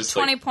 Yeah, you just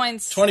 20 like,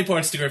 points. 20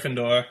 points to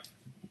Gryffindor.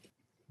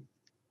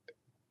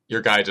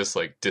 your guy just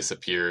like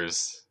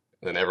disappears,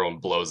 and then everyone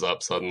blows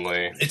up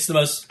suddenly. It's the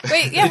most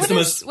Wait, yeah,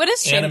 it's what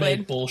is anime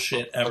Chainblade?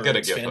 bullshit ever. I'll get a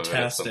It's gif of it.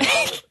 at some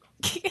fantastic. point.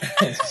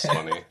 It's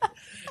funny.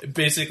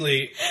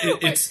 Basically,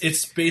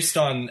 it's based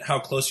on how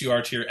close you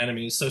are to your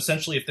enemies. So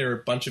essentially, if there are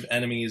a bunch of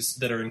enemies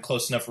that are in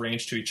close enough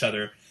range to each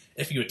other,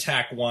 if you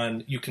attack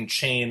one, you can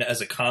chain as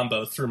a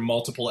combo through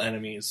multiple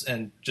enemies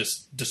and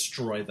just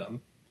destroy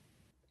them.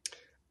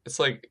 It's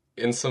like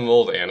in some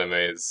old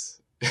animes,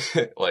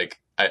 like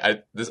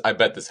I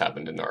bet this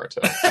happened in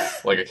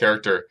Naruto. Like a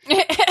character,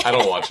 I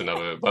don't watch enough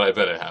of it, but I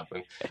bet it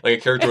happened. Like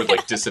a character would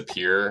like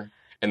disappear,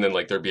 and then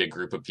like there'd be a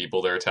group of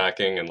people they're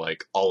attacking, and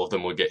like all of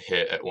them would get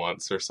hit at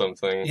once or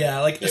something. Yeah,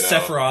 like a You know?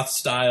 Sephiroth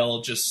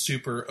style, just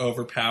super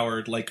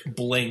overpowered, like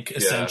blink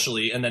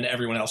essentially, and then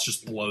everyone else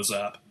just blows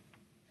up.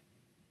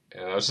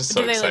 And I was just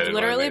so Do they, like, excited.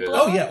 when I literally made it.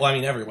 blow Oh yeah, well I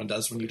mean everyone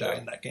does when you die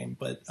in that game,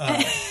 but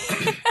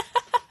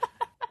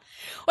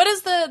What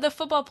is the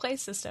football play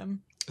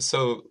system?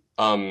 So,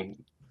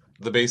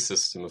 the base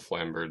system of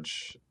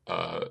Flamberge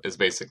is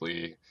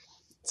basically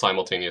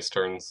simultaneous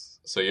turns.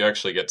 So you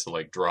actually get to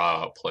like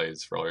draw out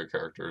plays for all your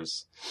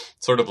characters,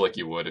 sort of like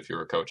you would if you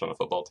were a coach on a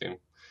football team.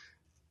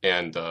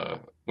 And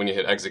when you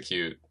hit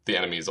execute, the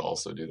enemies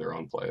also do their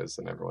own plays,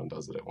 and everyone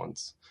does it at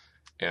once.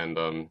 And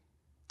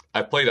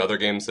I've played other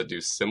games that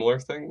do similar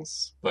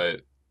things,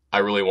 but I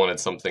really wanted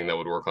something that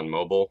would work on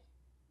mobile.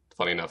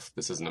 Funny enough,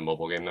 this isn't a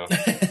mobile game now.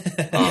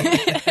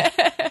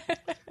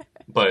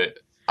 But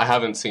I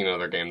haven't seen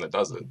another game that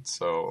does it,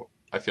 so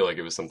I feel like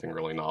it was something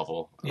really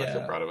novel, and I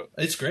feel proud of it.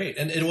 it's great.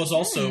 And it was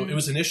also it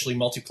was initially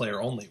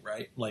multiplayer only,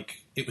 right?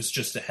 Like it was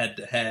just a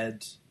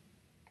head-to-head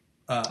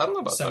I don't know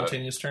about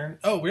simultaneous turn.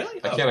 Oh,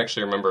 really? I Oh. can't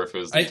actually remember if it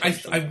was. The I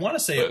intention, want to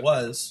say but- it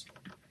was,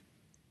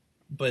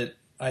 but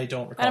I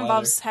don't recall. That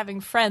involves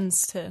having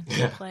friends to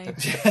play.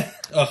 either.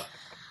 Oh,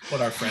 what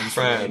are friends?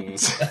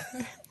 friends.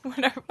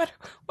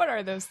 What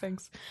are those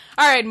things?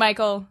 All right,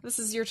 Michael, this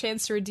is your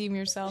chance to redeem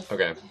yourself.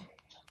 Okay.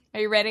 Are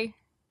you ready?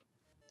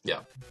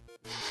 Yeah.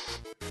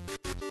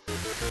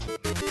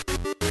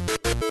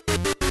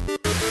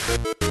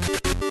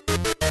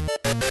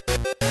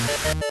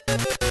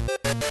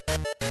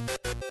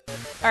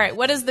 All right,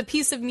 what is the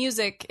piece of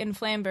music in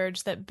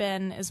Flamberge that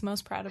Ben is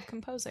most proud of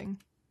composing?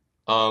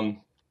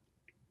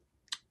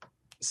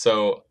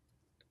 So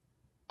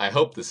I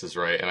hope this is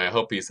right, and I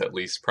hope he's at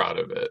least proud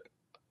of it.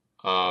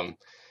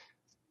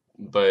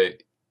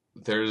 But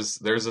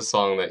there's a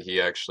song that he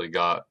actually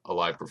got a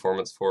live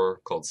performance for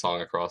called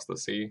 "Song Across the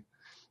Sea,"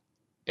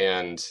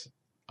 and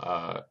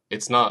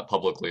it's not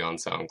publicly on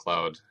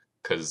SoundCloud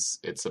because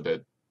it's a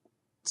bit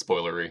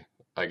spoilery,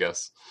 I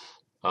guess.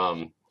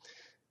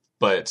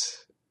 But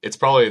it's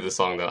probably the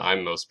song that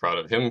I'm most proud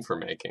of him for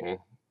making.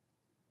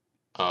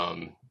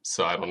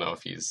 So I don't know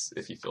if he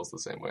feels the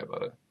same way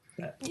about it.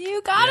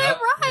 You got it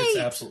right. It's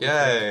absolutely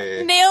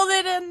Yay! Nailed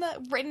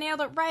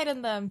it right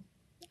in the.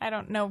 I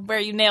don't know where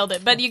you nailed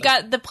it, but you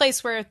got the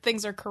place where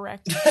things are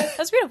correct.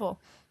 That's beautiful.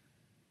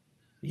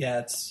 Yeah,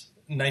 it's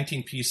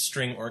 19-piece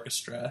string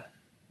orchestra.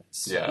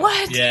 Yeah.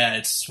 What? Yeah,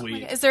 it's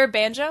sweet. Is there a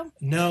banjo?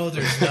 No,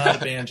 there's not a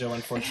banjo,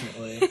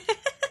 unfortunately.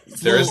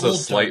 There is a Little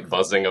slight dark.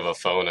 buzzing of a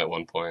phone at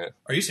one point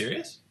Are you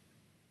serious?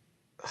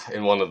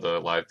 in one of the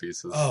live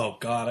pieces. Oh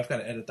God, I've got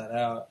to edit that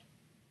out.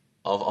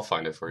 I'll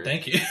find it for you.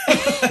 Thank you.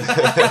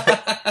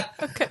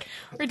 Okay,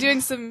 we're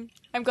doing some.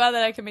 I'm glad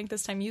that I can make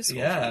this time useful.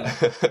 Yeah.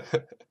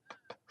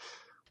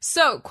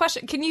 So,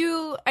 question: Can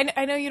you?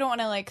 I know you don't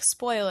want to like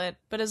spoil it,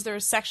 but is there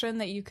a section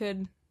that you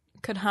could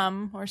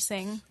hum or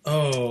sing?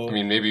 Oh. I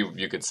mean, maybe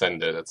you could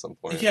send it at some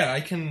point. Yeah,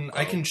 I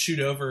can shoot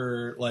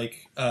over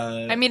like.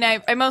 I mean,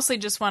 I mostly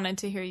just wanted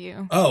to hear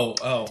you.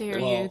 Oh. To hear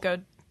well, you go.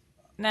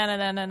 Na na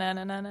na na na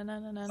na na na na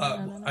na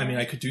na. I mean,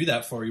 I could do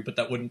that for you, but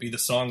that wouldn't be the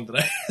song that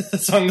I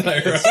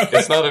wrote.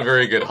 It's not a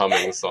very good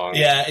humming song.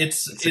 Yeah,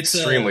 it's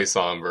extremely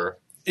somber.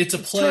 It's a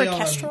Too play on.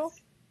 orchestral.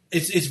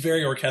 It's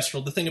very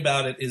orchestral. The thing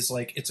about it is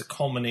like it's a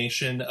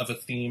culmination of a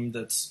theme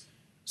that's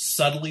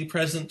subtly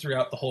present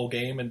throughout the whole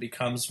game and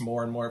becomes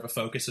more and more of a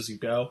focus as you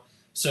go.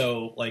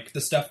 So like the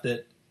stuff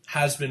that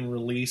has been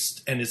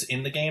released and is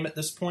in the game at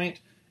this point,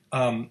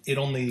 it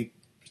only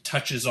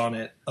touches on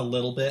it a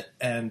little bit,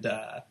 and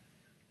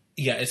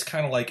yeah, it's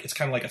kind of like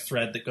a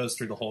thread that goes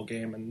through the whole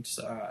game, and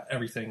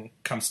everything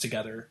comes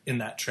together in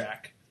that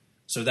track.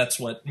 So that's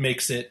what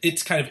makes it.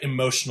 It's kind of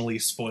emotionally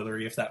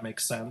spoilery, if that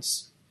makes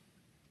sense.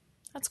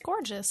 That's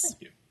gorgeous.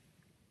 Thank you.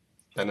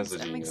 Ben is a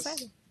I'm genius.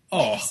 excited.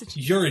 Oh,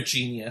 you're a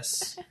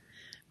genius.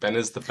 Ben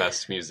is the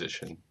best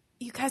musician.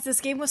 You guys,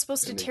 this game was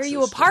supposed to It tear makes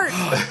you us- apart,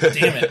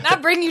 Damn it.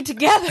 not bring you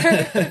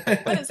together.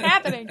 What is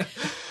happening?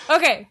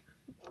 Okay,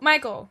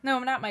 Michael. No,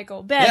 not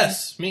Michael. Ben.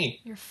 Yes,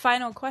 me. Your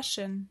final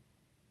question.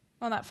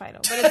 Well, not final,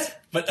 but it's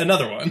But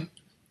another one.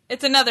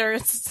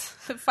 it's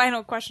the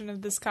final question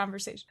of this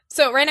conversation.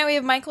 So right now we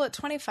have Michael at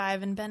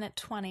 25 and Ben at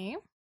 20.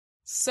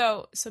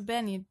 So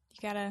Ben, you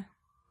gotta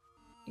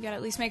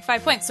at least make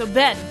 5 points. So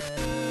Ben.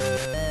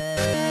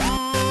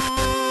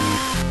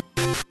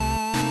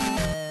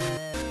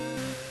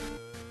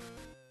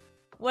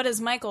 What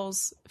is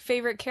Michael's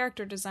favorite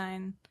character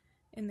design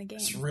in the game?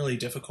 It's really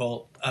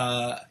difficult.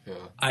 Yeah.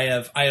 I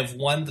have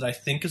one that I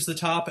think is the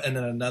top, and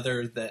then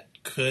another that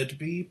could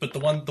be. But the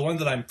one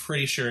that I'm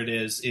pretty sure it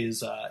is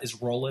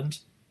Roland,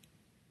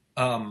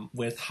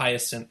 with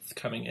Hyacinth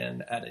coming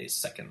in at a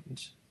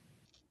second.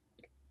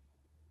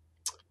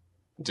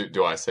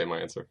 Do I say my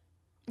answer?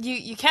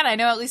 You can. I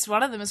know at least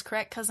one of them is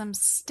correct because I'm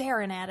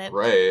staring at it.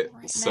 Right.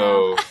 Right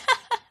So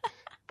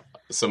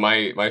so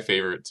my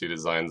favorite two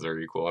designs are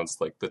equal. It's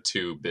like the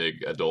two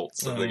big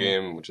adults of the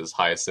game, which is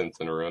Hyacinth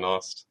and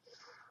Ruinost.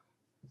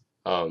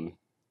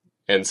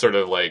 And sort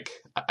of like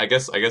I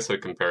guess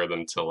I'd compare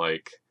them to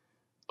like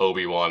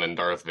Obi-Wan and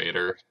Darth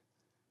Vader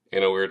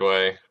in a weird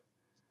way.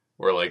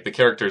 Where like the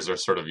characters are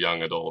sort of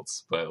young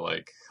adults, but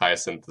like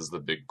Hyacinth is the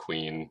big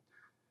queen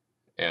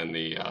and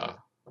the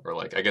or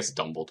like I guess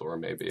Dumbledore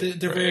maybe.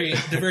 They're right?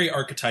 very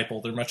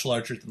archetypal. They're much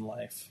larger than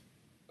life.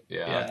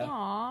 Yeah.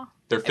 Aw.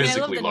 They're I mean,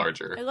 physically I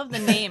larger. love the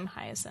name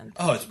Hyacinth.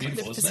 Oh, it's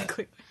beautiful, isn't it?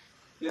 Physically.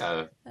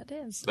 Yeah. That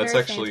is. That's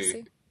Very actually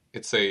fantasy.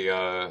 it's a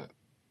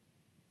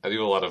I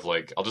do a lot of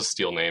like I'll just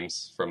steal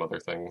names from other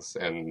things,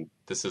 and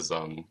this is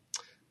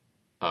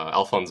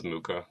Alphonse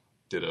Mucha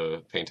did a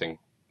painting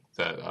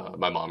that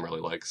my mom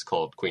really likes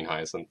called Queen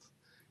Hyacinth.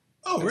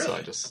 Oh, And really? so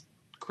I just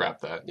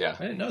grabbed that. Yeah.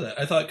 I didn't know that.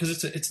 I thought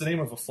because it's the name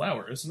of a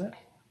flower, isn't it?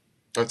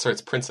 Oh, sorry,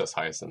 it's Princess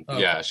Hyacinth. Oh.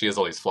 Yeah, she has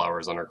all these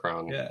flowers on her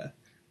crown. Yeah.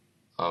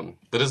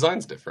 The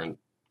design's different,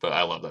 but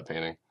I love that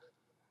painting.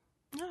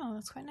 Oh,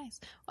 that's quite nice.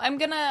 Well,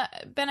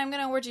 Ben, I'm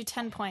gonna award you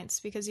 10 points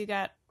because you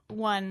got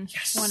one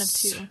of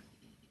two.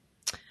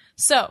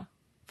 So,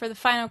 for the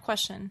final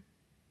question,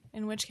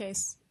 in which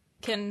case,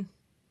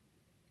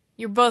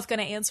 you're both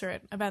gonna answer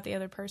it about the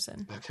other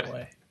person. Okay.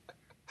 Boy.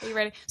 Are you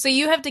ready? So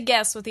you have to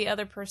guess what the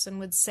other person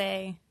would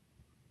say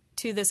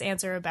to this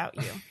answer about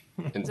you.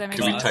 And that make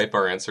can we sense? type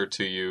our answer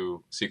to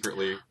you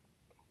secretly?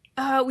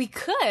 We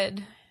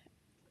could.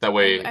 That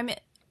way, I mean,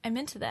 I'm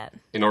into that.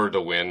 In order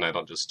to win, I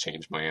don't just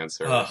change my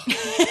answer.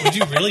 Would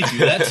you really do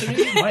that to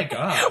me? My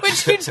God.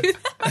 Would you do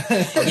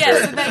that?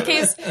 Yes, in that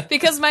case,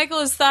 because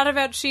Michael has thought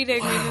about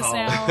cheating,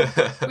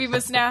 we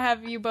must now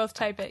have you both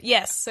type it.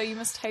 Yes, so you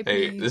must type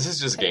Hey, this is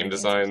just game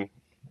design.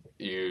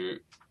 You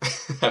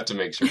have to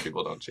make sure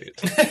people don't cheat.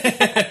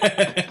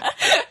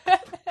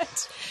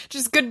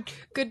 Just good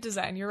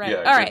design. You're right. Yeah,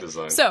 All good right.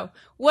 design. So,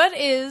 what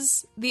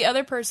is the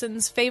other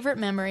person's favorite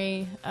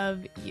memory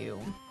of you?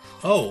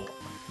 Oh,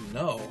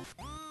 no.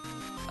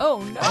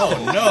 Oh no!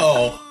 Oh,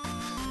 no.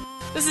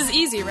 This is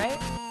easy, right?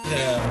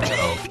 Yeah.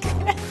 No.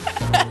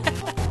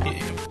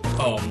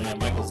 Oh, man,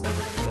 Michael's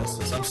never going to miss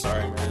this. I'm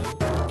sorry, man.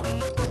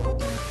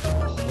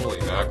 Holy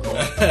mackerel.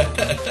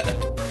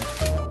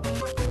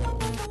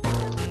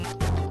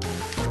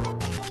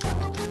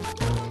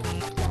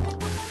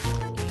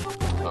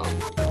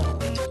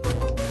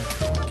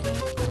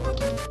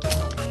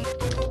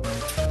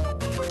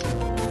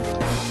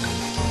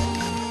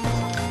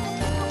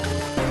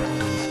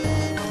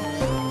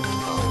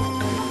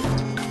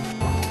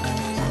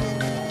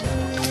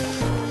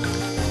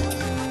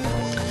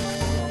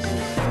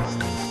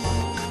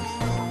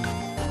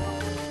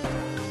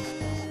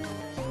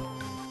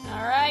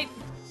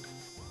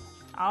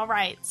 All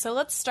right. So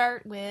let's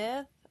start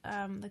with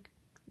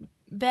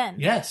Ben.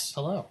 Yes,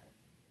 hello.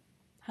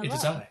 Hello. It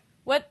is I.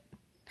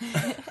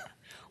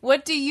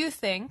 What do you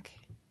think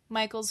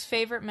Michael's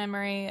favorite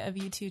memory of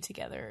you two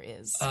together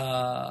is?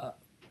 MagFest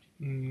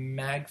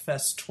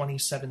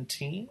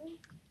 2017?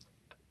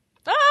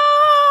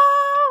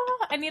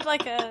 Oh, I need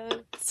like a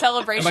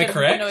celebration Am I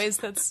correct? noise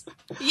that's...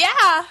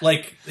 Yeah!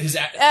 Like, his...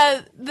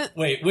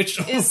 Wait, which...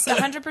 is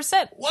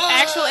 100%. What?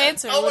 Actual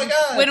answer. Oh my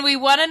God. When we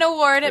won an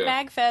award at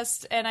Yeah.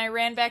 MagFest, and I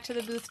ran back to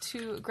the booth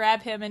to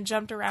grab him and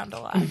jumped around a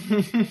lot.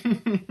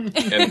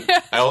 And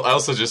I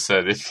also just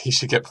said if he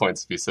should get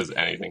points if he says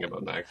anything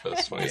about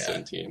MagFest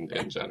 2017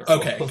 in general.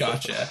 Okay,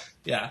 gotcha.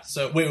 Yeah.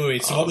 So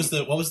wait. So what was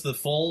the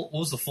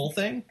full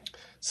thing?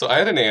 So I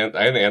had an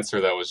answer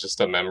that was just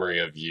a memory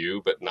of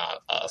you, but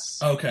not us.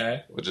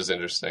 Okay. Which is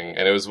interesting.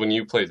 And it was when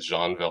you played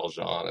Jean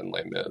Valjean in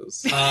Les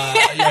Mis. Yeah,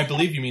 I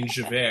believe you mean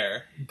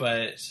Javert,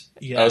 but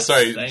yeah. Oh,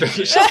 sorry. Thank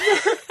you.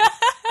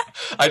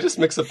 I just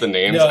mix up the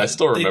names. No, I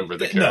still remember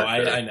the No,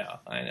 character.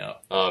 I know.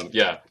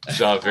 Yeah,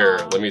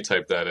 Javert. Let me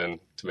type that in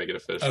to make it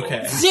official.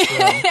 Okay.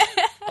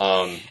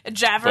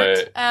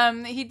 Javert.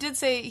 He did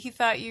say he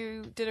thought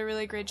you did a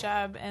really great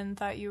job and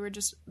thought you were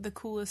just the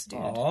coolest dude.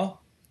 Aw.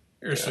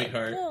 You're a Yeah.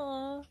 sweetheart.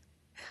 Aw.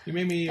 You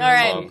made me All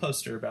right. a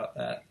poster about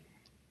that.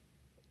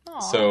 Aw.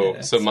 So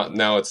Yes.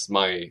 now it's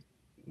my It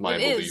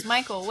belief. is.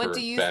 Michael, what for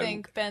do you Ben.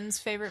 think Ben's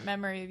favorite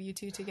memory of you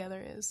two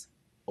together is?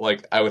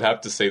 Like, I would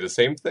have to say the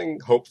same thing,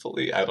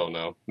 hopefully. I don't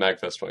know.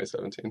 MagFest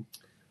 2017.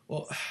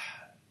 Well,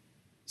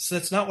 so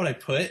that's not what I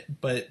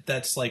put, but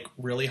that's like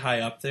really high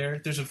up there.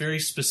 There's a very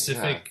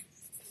specific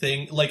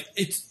thing. Like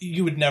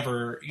you would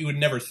never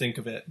think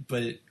of it,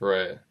 but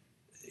Right.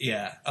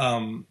 yeah.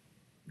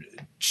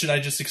 Should I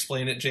just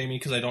explain it, Jamie?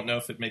 Because I don't know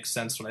if it makes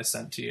sense what I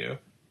sent to you.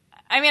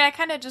 I mean, I'm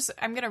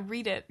going to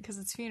read it because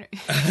it's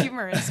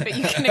humorous, but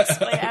you can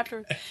explain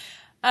after.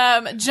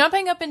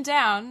 Jumping up and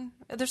down.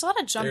 There's a lot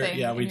of jumping.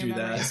 Yeah, we in your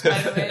do memories,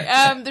 that. by the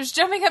way. There's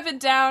jumping up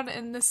and down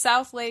in the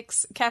South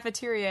Lakes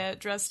cafeteria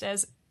dressed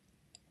as,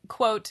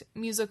 quote,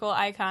 musical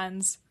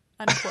icons,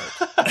 unquote.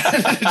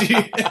 Do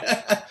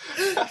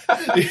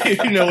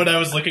you know what I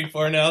was looking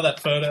for now, that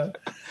photo?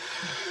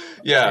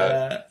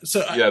 Yeah.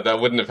 So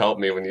That wouldn't have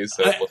helped me when you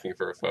said looking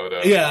for a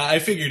photo. Yeah, I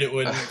figured it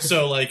wouldn't.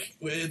 So, like,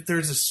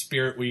 there's a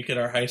spirit week at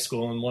our high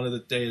school, and one of the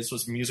days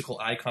was Musical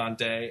Icon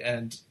Day,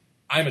 and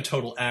I'm a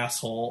total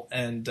asshole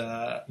and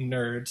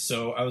nerd,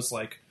 so I was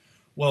like,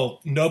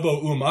 well,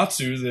 Nobuo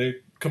Uematsu, the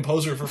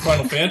composer for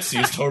Final Fantasy,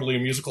 is totally a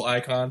musical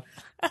icon.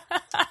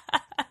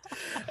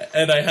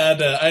 And I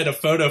had a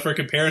photo for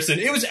comparison.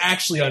 It was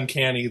actually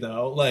uncanny,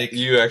 though. Like,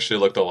 You actually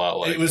looked a lot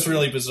like it was him.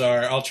 really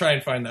bizarre. I'll try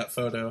and find that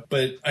photo.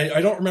 But I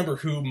don't remember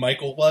who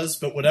Michael was,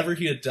 but whatever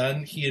he had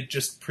done, he had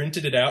just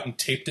printed it out and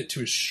taped it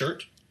to his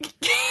shirt.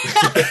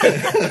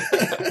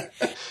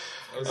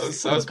 I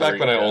was back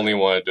when I only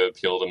wanted to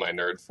appeal to my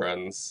nerd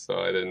friends, so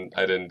I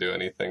didn't do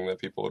anything that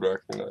people would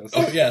recognize.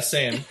 Oh, yeah,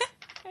 same.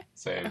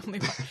 Same.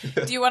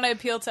 Do you want to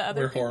appeal to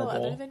other We're people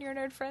horrible. other than your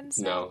nerd friends?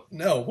 No.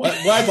 No,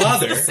 why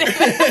bother?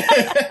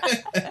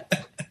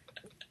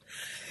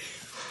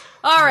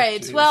 All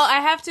right. Jeez. Well, I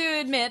have to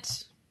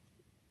admit,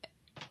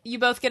 you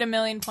both get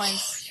 1,000,000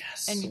 points,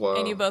 Yes. and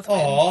you both win.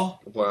 Aw.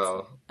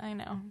 Wow. I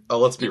know. Oh,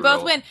 let's be You real.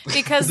 both win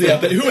because Yeah,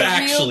 the, but who the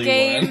actually real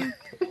game, won?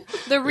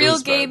 the real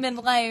was game fun.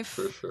 in life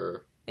For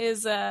sure.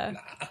 is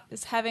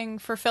having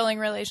fulfilling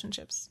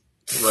relationships.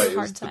 Right.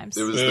 Hard times.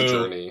 It was the Boo.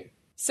 journey.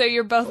 So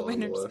you're both along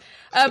the winners. way.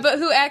 But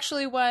who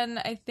actually won?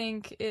 I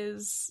think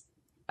is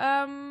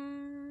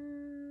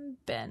Ben.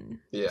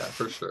 Yeah,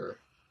 for sure.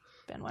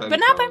 Ben won, Ben but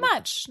not by won.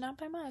 much. Not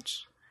by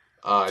much.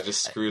 I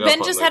just screwed up.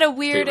 Ben on just the had a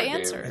weird favorite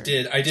answer.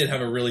 game. I did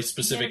have a really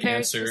specific Yeah, very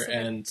answer, specific.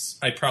 and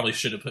I probably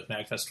should have put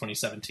MagFest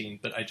 2017,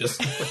 but I just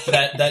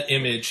that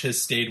image has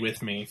stayed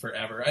with me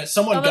forever.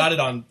 Someone Although- got it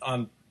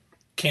on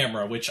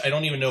camera, which I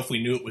don't even know if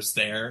we knew it was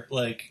there.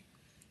 Like,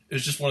 it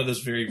was just one of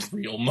those very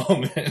real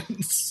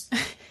moments.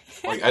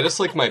 Like, I just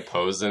like my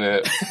pose in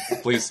it.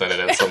 Please send it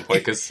at some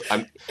point, because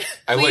I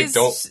Please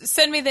don't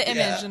send me the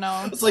image and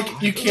I'll. It's like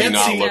you do can't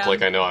not see. look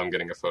like I know I'm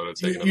getting a photo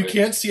taken of You me.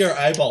 can't see our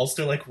eyeballs;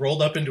 they're like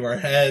rolled up into our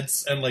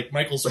heads, and like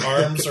Michael's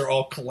arms are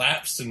all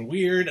collapsed and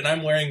weird. And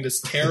I'm wearing this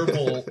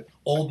terrible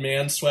old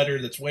man sweater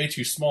that's way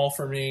too small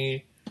for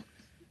me.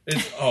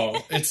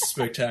 It's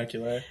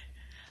spectacular.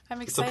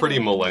 I'm It's a excited. pretty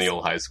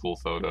millennial high school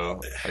photo,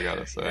 I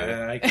gotta say.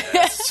 I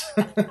guess.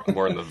 I'm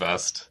wearing the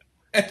vest.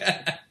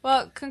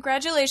 Well,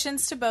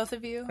 congratulations to both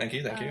of you. Thank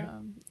you.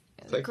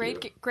 Thank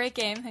Great, you. great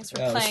game. Thanks for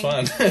Yeah, it was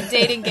playing fun. the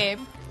dating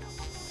game.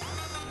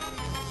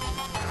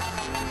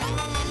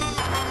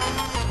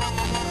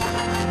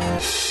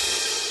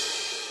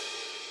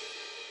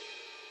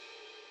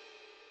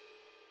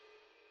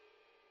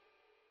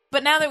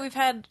 But now that we've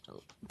had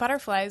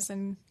butterflies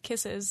and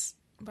kisses,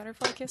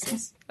 butterfly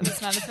kisses? Oh,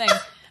 that's not a thing.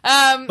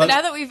 Now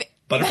that we've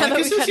Butterfly now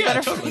that kisses? we've had Yeah,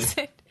 butterflies,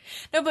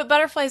 no, but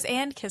butterflies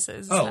and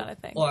kisses is not a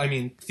thing. Well, I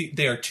mean,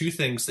 they are two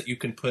things that you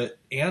can put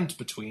 "and"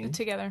 between.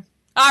 Together.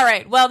 All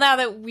right. Well, now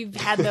that we've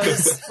had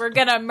those, we're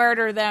gonna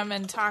murder them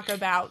and talk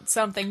about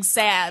something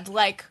sad,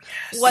 like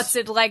what's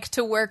it like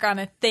to work on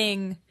a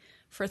thing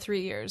for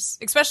 3 years,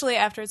 especially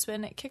after it's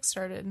been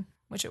kickstarted,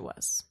 which it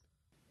was.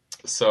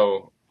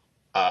 So,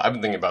 I've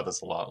been thinking about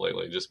this a lot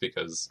lately, just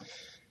because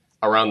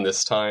around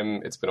this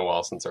time, it's been a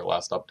while since our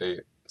last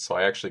update. So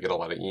I actually get a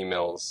lot of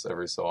emails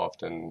every so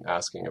often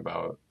asking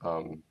about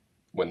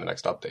when the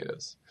next update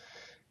is.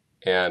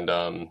 And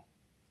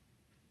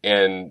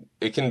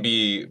it can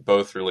be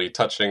both really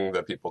touching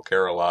that people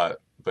care a lot,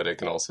 but it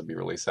can also be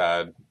really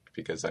sad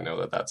because I know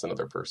that that's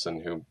another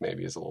person who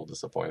maybe is a little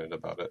disappointed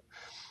about it.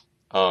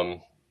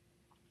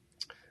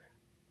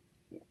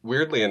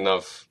 Weirdly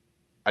enough,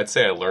 I'd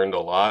say I learned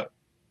a lot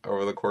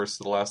over the course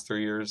of the last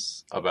 3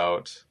 years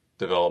about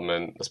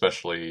development,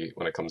 especially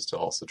when it comes to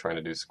also trying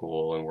to do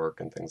school and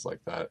work and things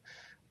like that.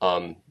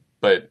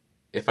 But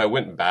if I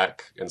went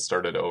back and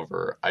started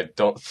over, I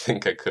don't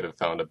think I could have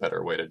found a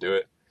better way to do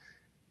it.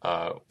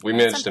 We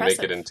managed to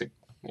make it into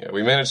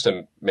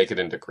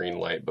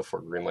Greenlight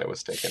before Greenlight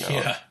was taken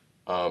out.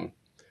 Yeah.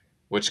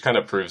 Which kind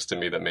of proves to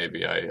me that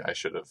maybe I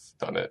should have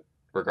done it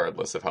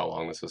regardless of how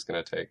long this was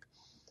going to take.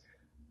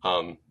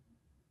 I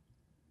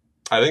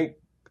think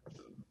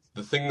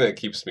the thing that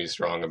keeps me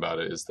strong about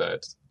it is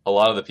that a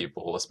lot of the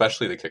people,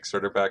 especially the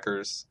Kickstarter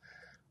backers,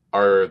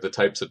 are the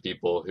types of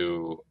people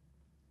who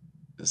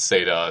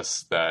say to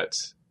us that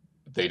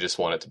they just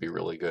want it to be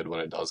really good when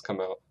it does come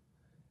out.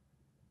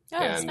 Oh,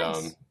 that's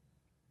nice.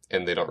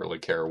 And they don't really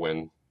care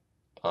when.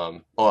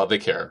 Well, they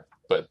care,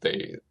 but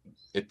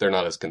they're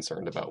not as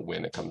concerned about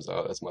when it comes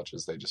out as much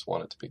as they just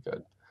want it to be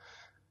good.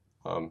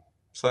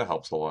 So that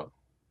helps a lot.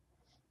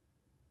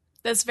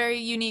 That's very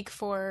unique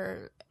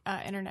for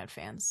internet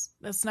fans.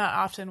 That's not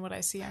often what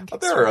I see on Kickstarter.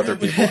 But there are other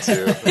people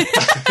too.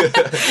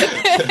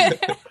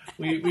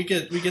 we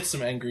get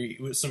some angry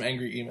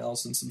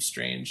emails and some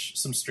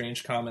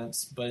strange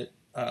comments, but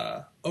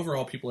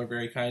overall people are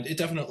very kind. It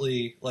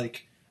definitely,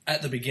 like,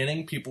 at the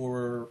beginning people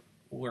were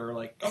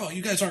like, "Oh,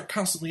 you guys aren't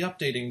constantly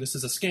updating. This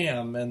is a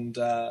scam." And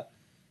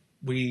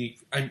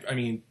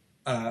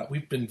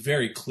we've been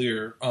very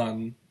clear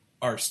on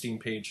our Steam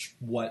page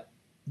what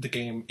the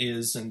game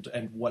is and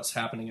what's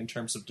happening in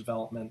terms of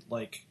development,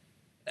 like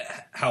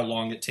how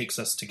long it takes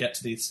us to get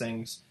to these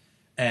things.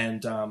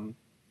 And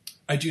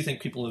I do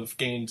think people have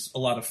gained a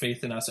lot of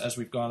faith in us as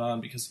we've gone on,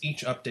 because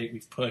each update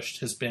we've pushed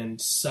has been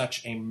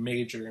such a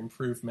major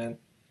improvement.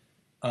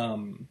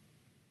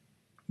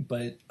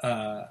 But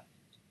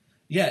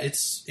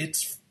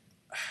it's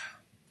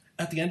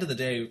at the end of the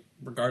day,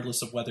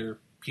 regardless of whether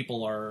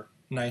people are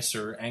nice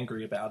or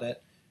angry about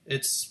it,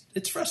 it's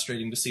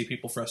frustrating to see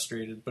people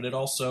frustrated, but it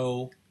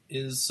also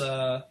is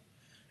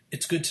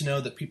it's good to know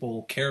that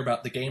people care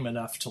about the game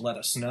enough to let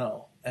us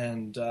know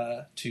and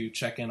to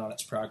check in on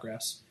its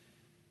progress.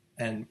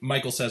 And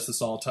Michael says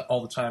this all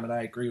the time, and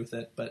I agree with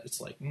it, but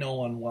it's like no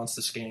one wants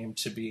this game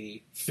to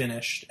be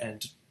finished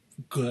and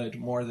good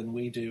more than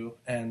we do.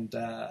 And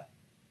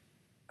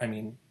I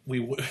mean, we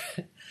would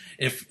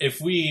if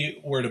we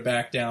were to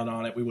back down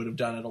on it, we would have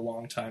done it a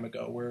long time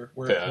ago.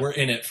 We're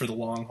in it for the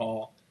long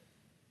haul.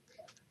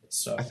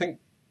 So I think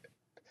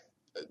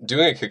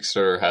doing a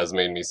Kickstarter has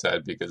made me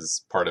sad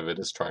because part of it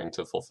is trying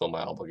to fulfill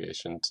my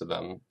obligation to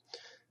them.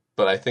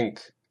 But I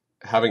think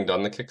having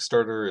done the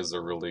Kickstarter is a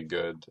really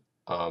good,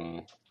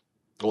 the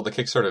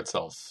Kickstarter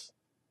itself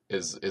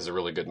is a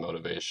really good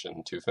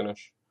motivation to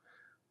finish.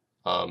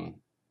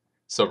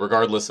 So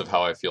regardless of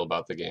how I feel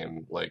about the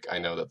game, like, I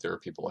know that there are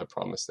people I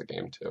promised the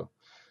game to.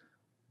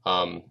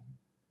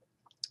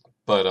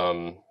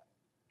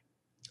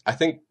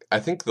 I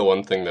think the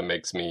one thing that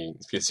makes me,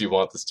 because you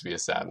want this to be a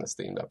sadness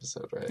themed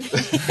episode, right?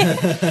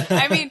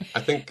 I mean, I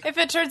think if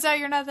it turns out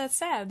you're not that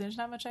sad, there's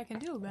not much I can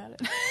do about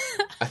it.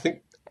 I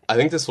think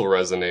this will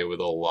resonate with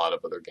a lot of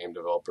other game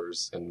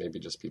developers and maybe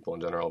just people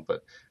in general.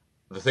 But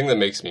the thing that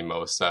makes me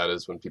most sad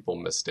is when people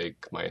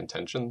mistake my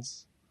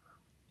intentions.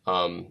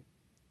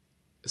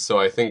 So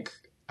I think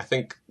I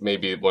think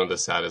maybe one of the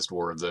saddest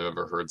words I've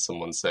ever heard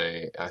someone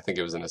say, I think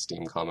it was in a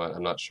Steam comment,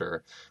 I'm not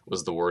sure,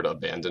 was the word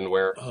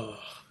abandonware. Oh,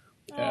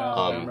 yeah,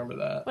 I remember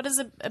that. What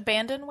is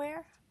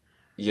abandonware?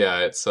 Yeah,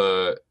 it's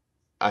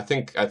I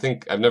think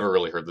I've never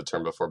really heard the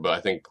term before, but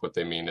I think what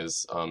they mean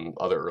is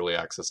other early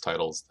access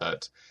titles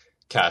that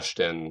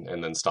cached in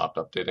and then stopped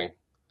updating.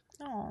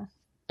 Oh.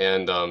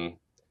 And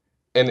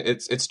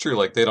it's true,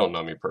 like they don't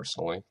know me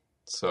personally,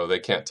 so they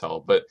can't tell,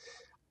 but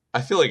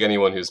I feel like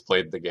anyone who's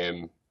played the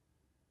game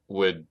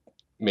would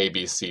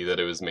maybe see that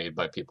it was made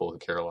by people who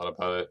care a lot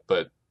about it,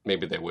 but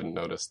maybe they wouldn't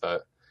notice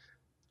that.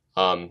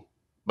 But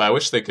I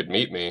wish they could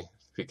meet me,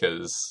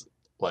 because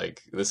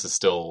like this is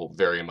still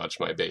very much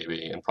my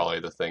baby and probably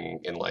the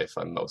thing in life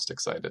I'm most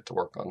excited to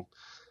work on.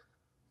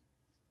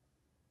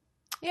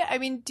 Yeah, I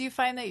mean, do you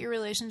find that your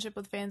relationship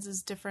with fans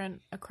is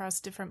different across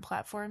different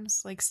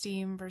platforms, like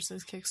Steam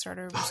versus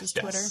Kickstarter versus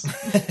Yes.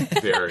 Twitter?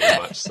 Very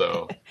much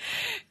so.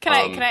 Can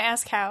I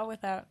ask how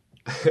without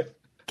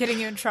getting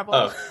you in trouble?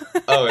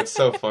 Oh, it's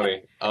so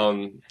funny.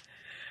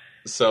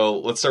 So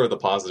let's start with the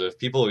positive.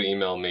 People who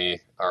email me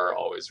are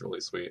always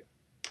really sweet.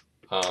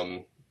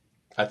 I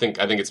think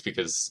it's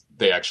because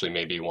they actually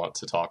maybe want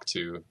to talk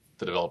to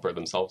the developer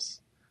themselves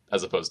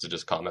as opposed to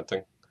just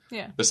commenting.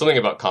 Yeah. There's something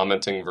about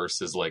commenting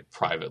versus like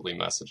privately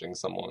messaging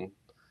someone.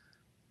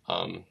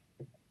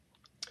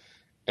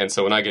 And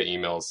so when I get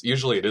emails,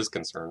 usually it is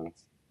concern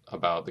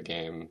about the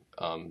game,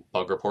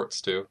 bug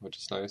reports too, which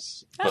is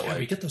nice. But Yeah,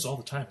 we get those all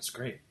the time. It's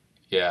great.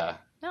 yeah,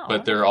 No.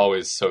 but they're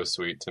always so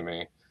sweet to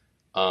me.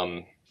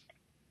 I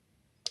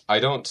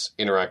don't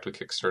interact with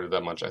Kickstarter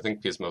that much. I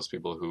think because most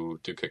people who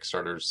do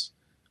Kickstarters,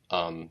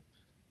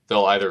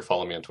 they'll either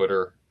follow me on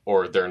Twitter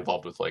or they're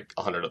involved with like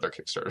 100 other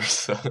Kickstarters.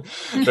 So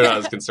they're not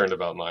as concerned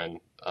about mine.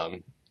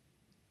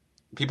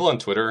 People on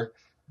Twitter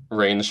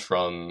range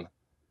from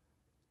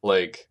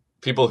like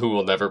people who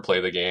will never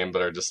play the game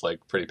but are just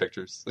like pretty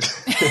pictures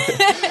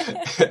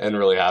and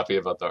really happy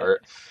about the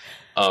art.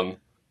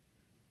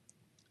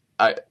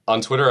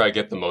 On Twitter, I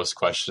get the most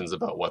questions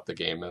about what the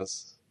game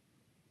is.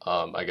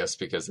 I guess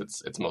because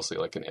it's mostly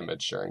like an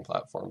image sharing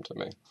platform to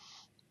me.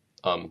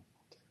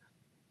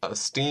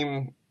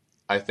 Steam,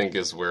 I think,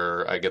 is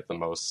where I get the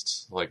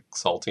most like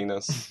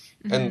saltiness,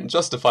 and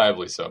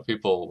justifiably so.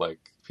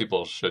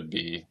 People should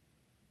be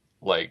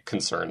like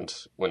concerned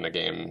when a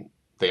game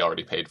they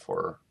already paid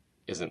for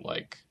isn't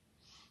like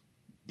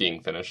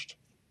being finished.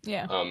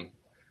 Yeah.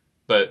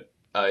 But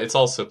it's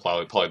also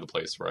probably the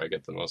place where I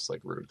get the most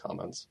like rude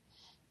comments.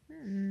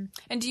 And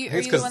do you? I think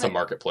it's because it's a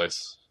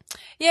marketplace.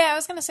 Yeah, I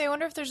was gonna say. I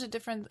wonder if there's a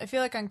difference. I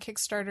feel like on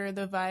Kickstarter,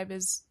 the vibe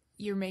is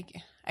you're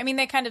making. I mean,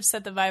 they kind of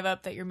set the vibe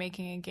up that you're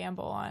making a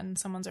gamble on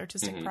someone's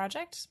artistic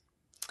project,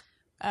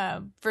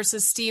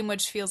 versus Steam,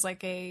 which feels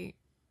like a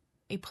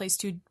place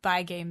to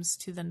buy games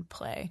to then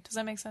play. Does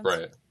that make sense?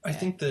 Right. I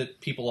think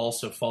that people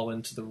also fall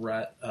into the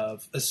rut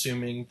of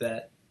assuming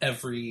that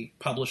every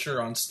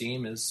publisher on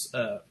Steam is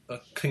a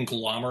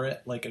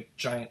conglomerate, like a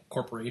giant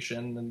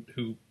corporation, and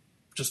who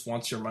just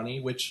wants your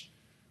money. Which,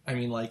 I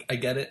mean, like, I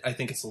get it. I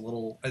think it's a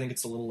little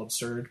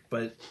absurd,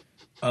 but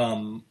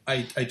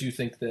I do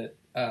think that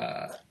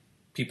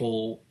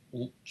people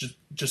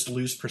just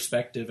lose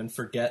perspective and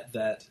forget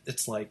that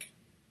it's like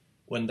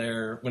when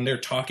they're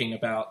talking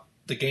about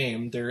the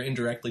game, they're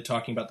indirectly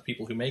talking about the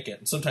people who make it,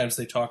 and sometimes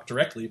they talk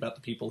directly about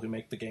the people who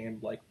make the game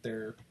like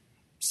they're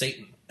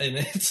Satan, and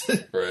it's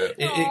Right.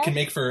 it can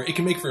make for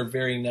a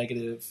very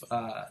negative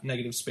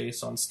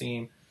space on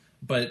Steam.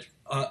 But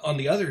on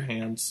the other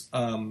hand,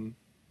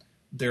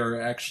 there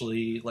are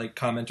actually like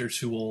commenters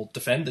who will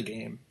defend the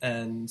game,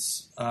 and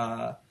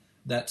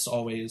that's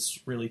always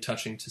really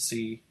touching to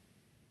see.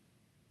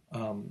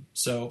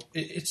 So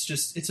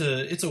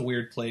it's a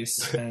weird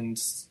place, and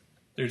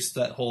there's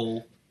that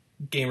whole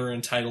gamer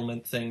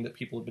entitlement thing that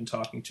people have been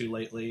talking to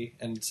lately,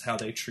 and how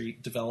they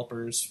treat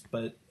developers.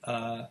 But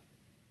I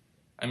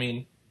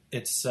mean,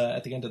 it's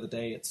at the end of the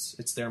day,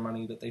 it's their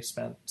money that they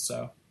spent.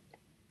 So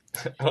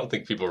I don't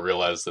think people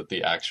realize that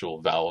the actual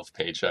Valve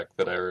paycheck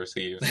that I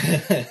receive,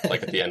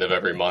 like at the end of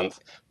every month,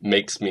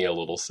 makes me a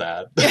little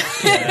sad.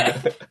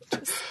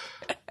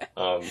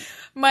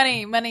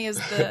 Money is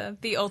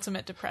the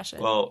ultimate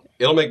depression. Well,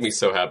 it'll make me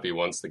so happy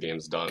once the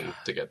game's done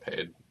to get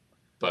paid.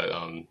 But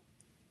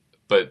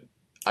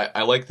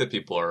I like that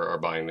people are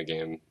buying the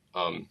game.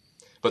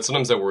 But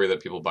sometimes I worry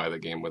that people buy the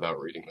game without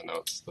reading the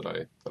notes that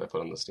I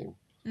put on the Steam.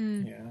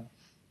 Yeah,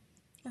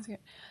 that's good.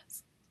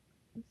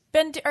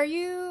 Ben, are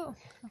you?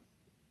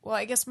 Well,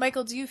 I guess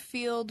Michael, do you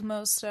field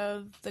most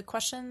of the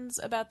questions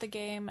about the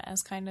game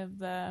as kind of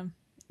the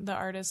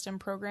artist and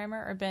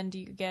programmer, or Ben, do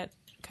you get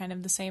kind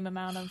of the same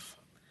amount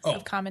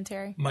of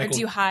commentary? Michael, or do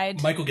you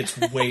hide? Michael gets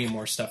way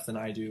more stuff than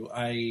I do.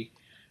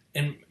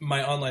 In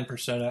my online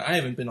persona, I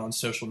haven't been on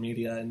social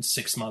media in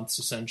 6 months,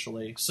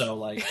 essentially. So,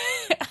 like,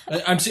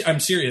 I'm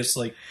serious.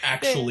 Like,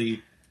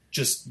 actually,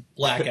 just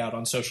blackout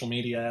on social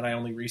media, and I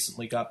only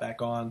recently got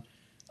back on,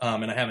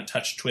 and I haven't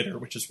touched Twitter,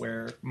 which is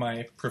where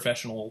my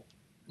professional.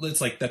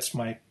 It's like that's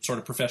my sort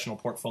of professional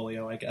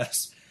portfolio, I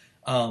guess.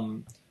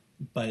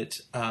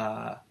 But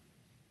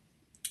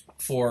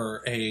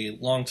for a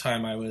long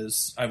time I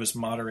was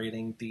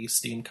moderating the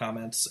Steam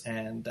comments,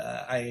 and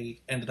I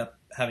ended up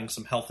having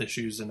some health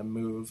issues in a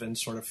move and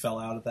sort of fell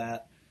out of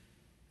that,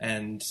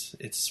 and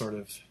it's sort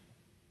of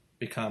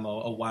become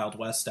a wild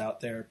west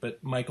out there.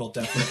 But Michael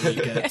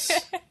definitely gets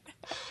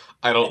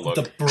I don't look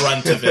the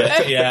brunt of it.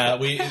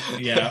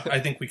 I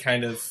think we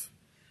kind of,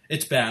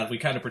 it's bad. We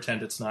kind of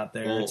pretend it's not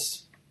there. Well,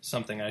 it's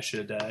something I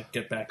should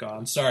get back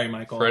on. Sorry,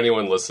 Michael. for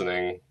anyone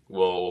listening,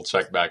 we'll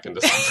check back in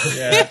December.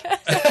 Yeah.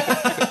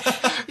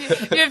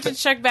 You have to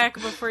check back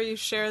before you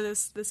share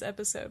this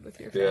episode with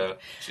your family.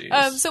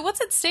 Yeah. Jeez. So what's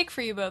at stake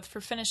for you both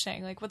for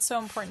finishing? Like, what's so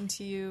important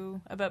to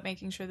you about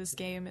making sure this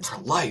game is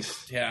For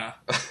life. Yeah.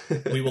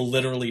 We will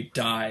literally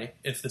die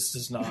if this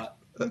does not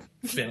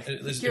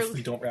if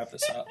we don't wrap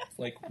this up.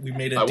 Like, we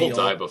made a I will deal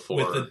die before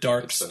with the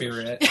dark it's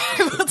finished. spirit.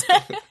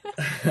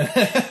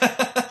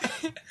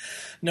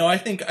 No, I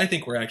think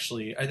we're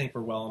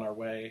well on our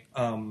way.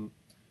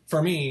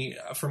 For me,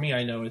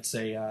 I know it's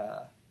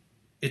a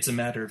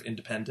matter of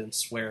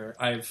independence, where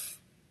I've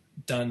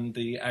done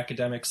the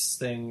academics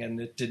thing and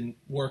it didn't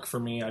work for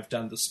me. I've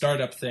done the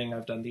startup thing,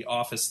 I've done the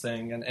office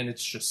thing, and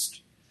it's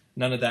just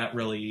none of that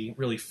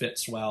really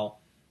fits well.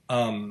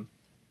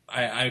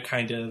 I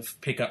kind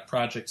of pick up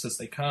projects as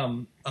they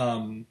come,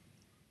 and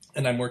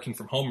I'm working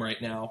from home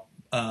right now.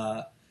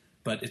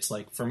 But it's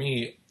like, for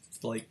me,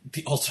 like,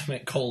 the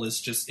ultimate goal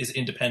is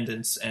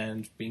independence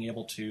and being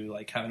able to,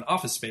 like, have an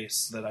office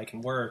space that I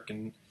can work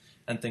and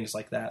things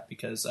like that,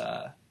 because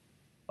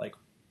like,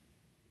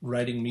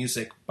 writing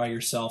music by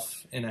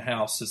yourself in a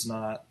house is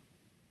not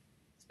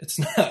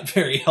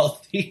very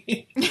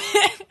healthy.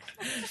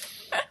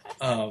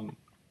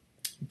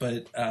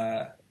 But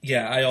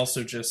I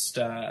also just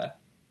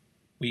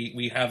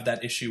we have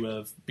that issue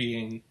of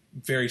being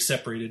very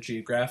separated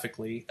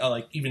geographically.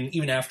 Like,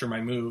 even after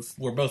my move,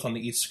 we're both on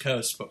the East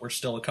Coast, but we're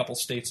still a couple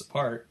states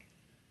apart.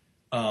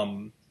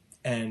 And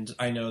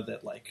I know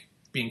that, like,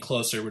 being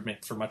closer would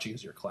make for much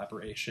easier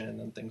collaboration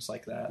and things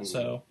like that. Mm-hmm.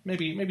 So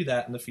maybe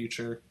that in the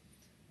future.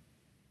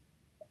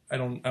 I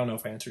don't know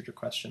if I answered your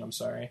question. I'm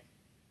sorry.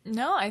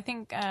 No, I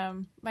think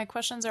my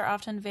questions are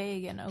often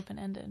vague and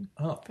open-ended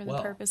for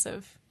the purpose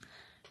of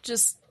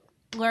just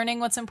learning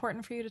what's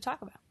important for you to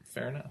talk about.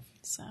 Fair enough.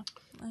 So,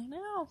 I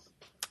know.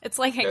 It's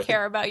like I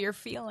care about your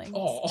feelings.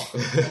 Oh,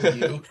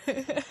 you.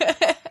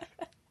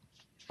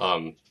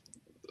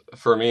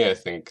 For me, I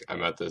think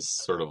I'm at this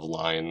sort of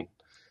line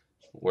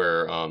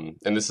where, and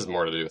this is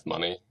more to do with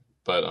money,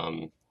 but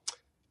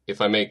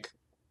if I make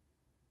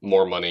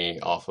more money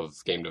off of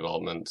game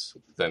development,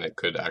 then it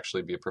could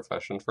actually be a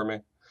profession for me.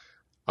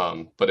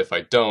 But if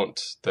I don't,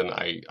 then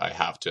I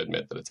have to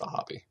admit that it's a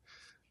hobby.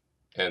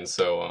 And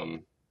so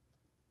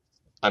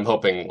I'm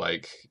hoping,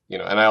 like,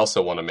 and I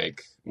also want to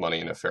make money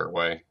in a fair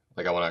way.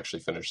 Like, I want to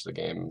actually finish the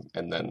game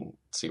and then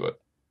see what,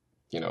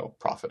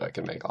 profit I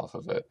can make off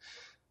of it.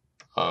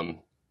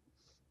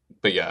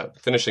 But yeah,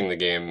 finishing the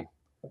game,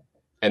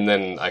 and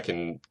then I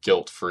can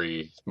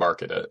guilt-free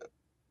market it.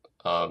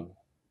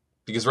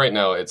 Because right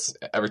now, it's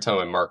every time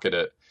I market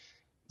it,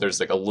 there's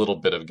like a little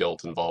bit of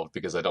guilt involved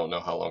because I don't know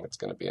how long it's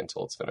going to be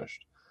until it's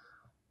finished.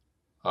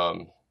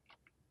 But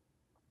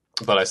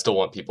I still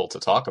want people to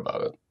talk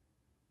about it,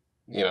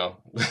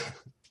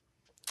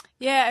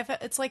 Yeah,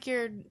 it's like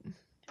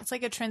it's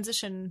like a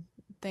transition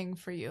thing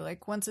for you.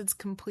 Like, once it's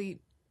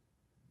complete,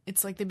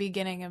 it's like the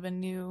beginning of a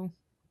new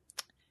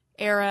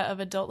era of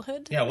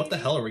adulthood. Yeah, what the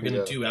hell are we going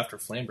to do after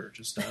Flameburg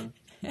is done?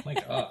 My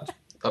God.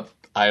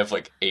 I have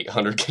like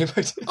 800 game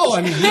ideas. Oh,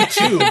 I mean, me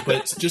too,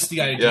 but just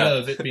the idea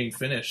of it being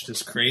finished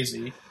is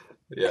crazy.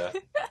 Yeah.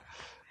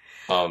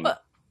 Well,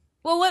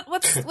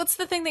 what's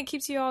the thing that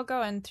keeps you all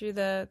going through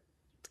the...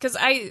 Because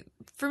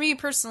for me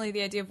personally,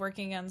 the idea of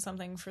working on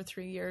something for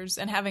 3 years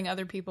and having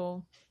other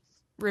people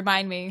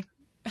remind me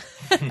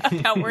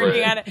about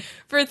working on it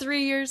for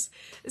 3 years,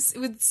 it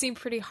would seem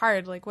pretty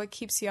hard. Like, what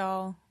keeps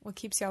y'all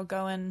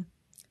going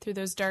through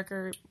those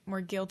darker,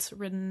 more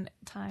guilt-ridden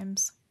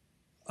times?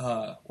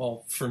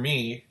 Well, for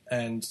me,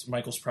 and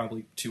Michael's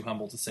probably too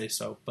humble to say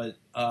so, but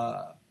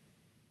I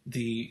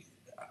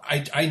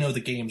know the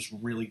game's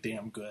really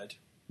damn good.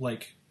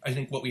 Like, I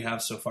think what we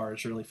have so far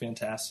is really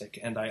fantastic,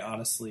 and I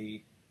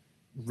honestly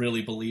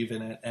really believe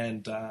in it,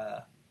 and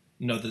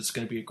know that it's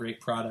going to be a great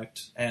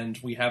product. And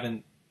we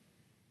haven't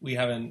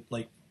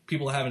like,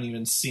 people haven't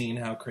even seen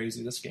how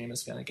crazy this game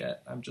is going to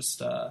get. I'm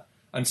just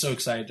I'm so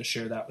excited to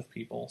share that with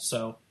people.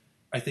 So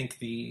I think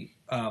the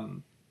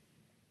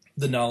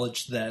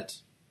knowledge that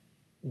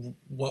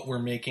what we're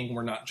making,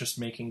 we're not just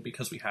making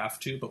because we have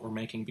to, but we're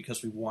making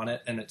because we want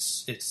it, and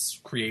it's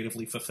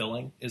creatively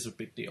fulfilling, is a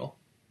big deal.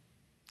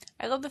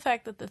 I love the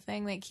fact that the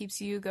thing that keeps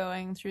you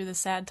going through the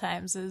sad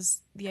times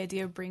is the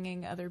idea of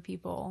bringing other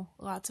people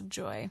lots of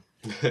joy.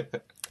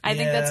 I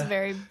think that's a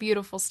very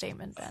beautiful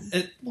statement,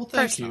 Ben. Well,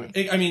 thank you.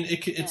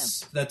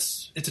 It's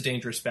a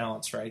dangerous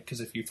balance, right? Because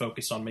if you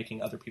focus on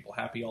making other people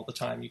happy all the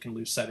time, you can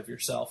lose sight of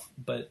yourself.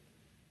 But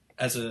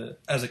as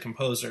a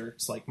composer,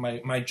 it's like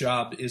my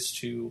job is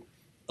to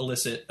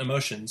elicit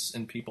emotions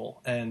in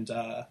people, and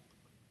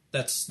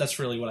that's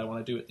really what I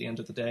want to do at the end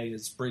of the day,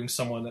 is bring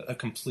someone a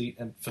complete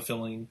and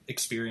fulfilling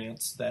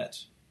experience that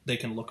they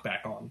can look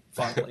back on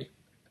fondly.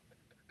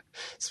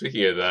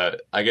 Speaking of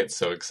that, I get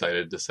so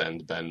excited to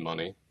send Ben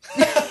money.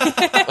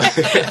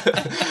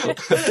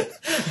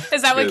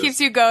 Is that what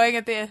keeps you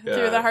going through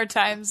the hard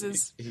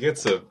times? He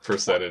gets a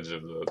percentage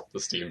of the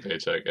Steam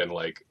paycheck, and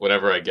like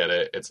whenever I get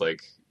it, it's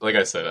like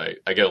I said,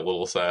 I get a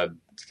little sad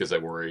because I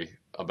worry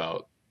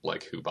about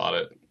like who bought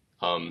it.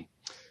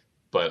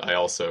 But I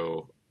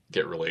also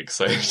get really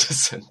excited to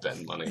send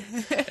Ben money.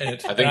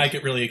 And I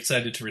get really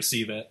excited to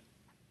receive it.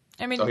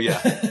 I mean, oh, yeah.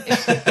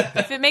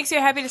 if it makes you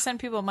happy to send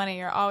people money,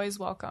 you're always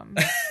welcome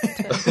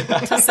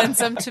to send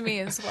some to me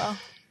as well.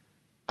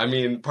 I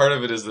mean, part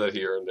of it is that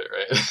he earned it,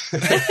 right?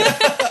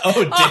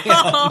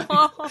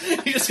 Oh,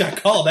 damn. You just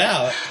got called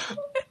out.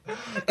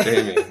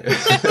 Jamie.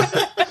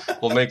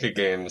 We'll make a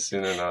game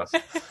soon enough.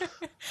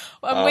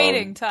 Well, I'm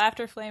waiting till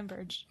after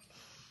Flamebridge.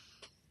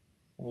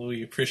 Well,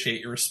 we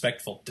appreciate your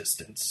respectful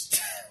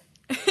distance.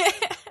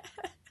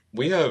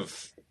 We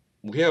have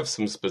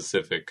some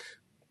specific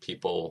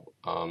people,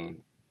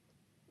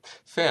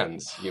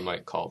 fans, you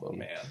might call them.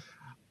 Man,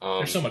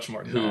 there's so much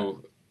more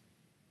than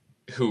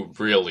who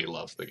really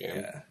love the game.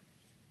 Yeah.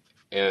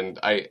 And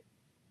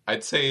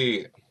I'd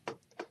say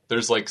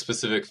there's like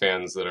specific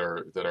fans that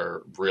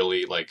are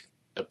really like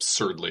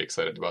absurdly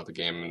excited about the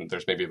game, and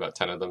there's maybe about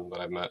 10 of them that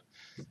I've met.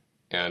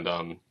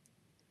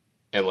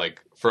 And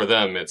like for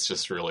them it's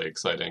just really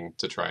exciting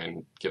to try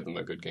and give them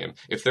a good game.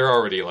 If they're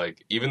already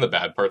like, even the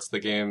bad parts of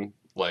the game,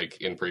 like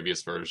in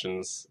previous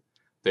versions,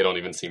 they don't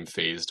even seem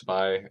fazed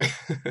by.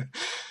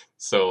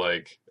 So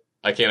like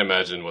I can't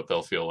imagine what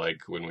they'll feel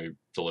like when we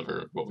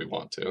deliver what we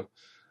want to.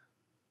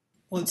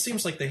 Well, it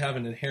seems like they have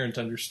an inherent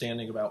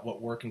understanding about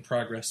what work in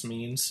progress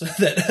means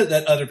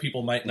that other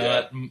people might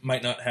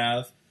not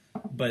have.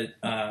 But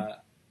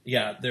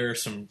there are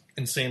some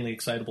insanely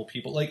excitable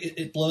people. Like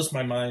it blows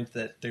my mind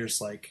that there's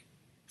like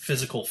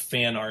physical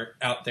fan art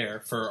out there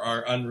for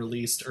our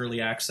unreleased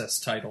early access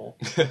title.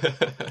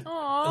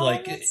 Oh,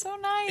 like, that's so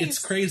nice. It's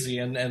crazy,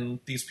 and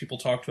these people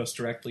talk to us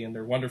directly, and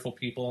they're wonderful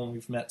people, and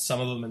we've met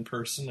some of them in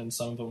person, and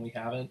some of them we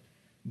haven't.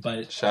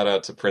 But shout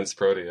out to Prince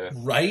Protea.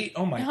 Right?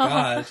 Oh my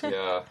god.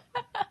 Yeah.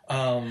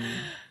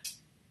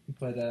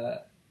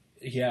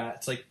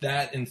 It's like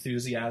that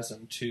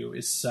enthusiasm too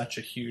is such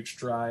a huge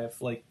drive.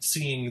 Like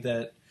seeing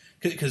that,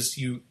 because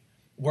you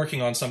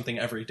working on something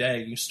every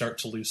day, you start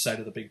to lose sight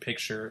of the big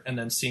picture, and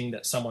then seeing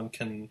that someone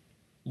can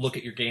look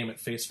at your game at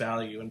face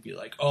value and be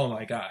like, "Oh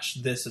my gosh,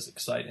 this is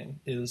exciting,"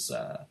 is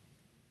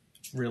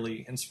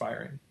really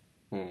inspiring.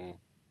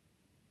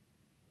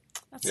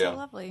 That's so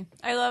lovely.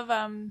 I love.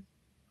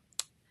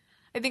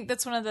 I think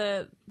that's one of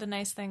the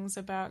nice things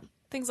about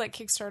things like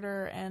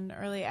Kickstarter and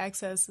early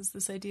access is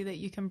this idea that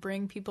you can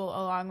bring people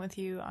along with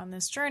you on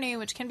this journey,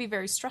 which can be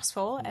very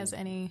stressful as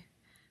any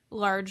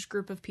large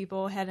group of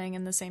people heading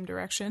in the same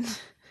direction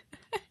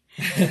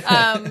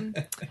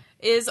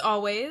is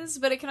always,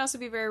 but it can also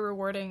be very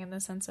rewarding in the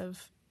sense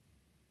of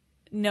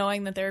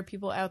knowing that there are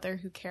people out there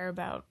who care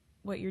about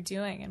what you're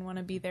doing and want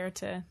to be there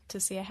to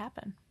see it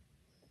happen.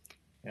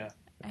 Yeah.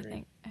 I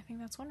think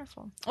that's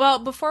wonderful. Well,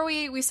 before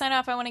we sign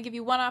off, I want to give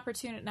you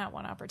not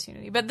one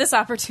opportunity, but this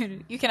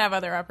opportunity. You can have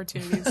other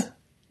opportunities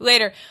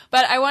later.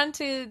 But I want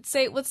to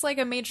say, what's like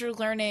a major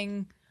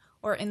learning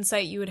or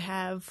insight you would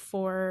have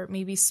for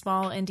maybe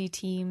small indie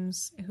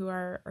teams who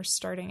are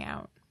starting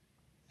out?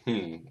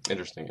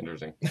 Interesting.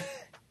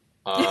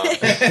 I'm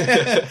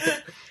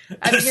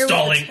here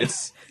stalling.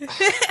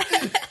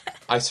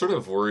 I sort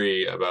of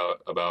worry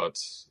about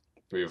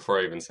before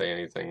I even say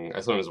anything,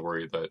 I sometimes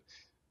worry that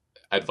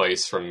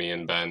advice from me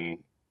and Ben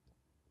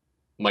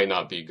might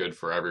not be good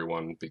for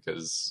everyone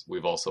because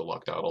we've also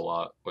lucked out a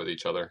lot with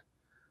each other.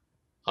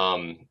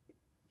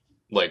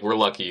 Like we're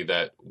lucky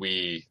that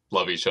we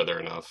love each other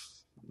enough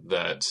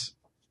that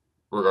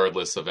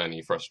regardless of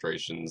any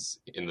frustrations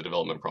in the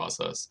development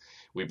process,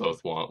 we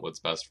both want what's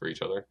best for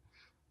each other.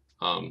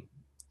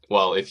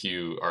 While if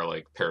you are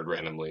like paired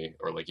randomly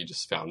or like you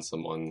just found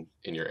someone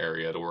in your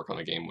area to work on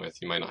a game with,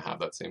 you might not have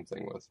that same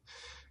thing with.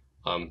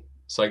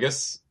 So I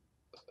guess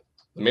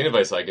the main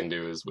advice I can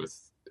do is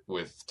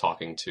with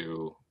talking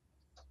to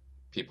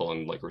people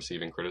and like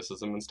receiving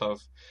criticism and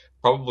stuff.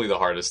 Probably the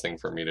hardest thing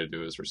for me to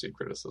do is receive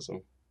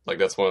criticism. Like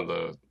that's one of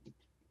the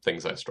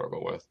things I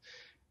struggle with.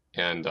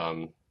 And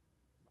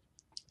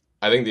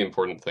I think the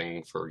important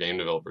thing for game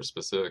developers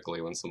specifically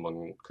when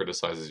someone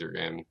criticizes your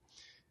game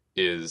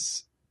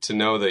is to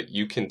know that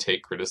you can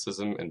take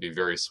criticism and be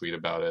very sweet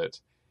about it.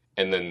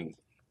 And then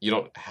you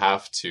don't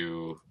have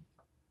to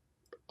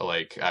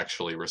like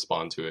actually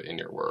respond to it in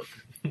your work.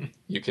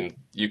 You can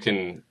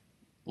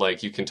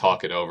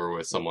talk it over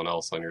with someone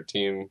else on your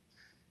team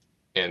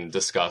and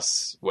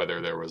discuss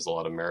whether there was a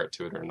lot of merit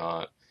to it or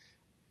not.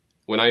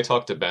 When I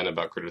talk to Ben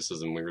about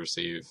criticism we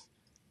receive,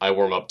 I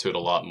warm up to it a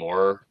lot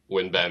more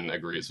when Ben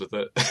agrees with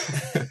it.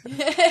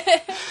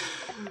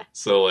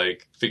 So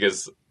like,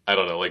 because I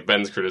don't know, like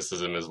Ben's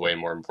criticism is way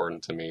more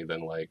important to me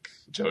than like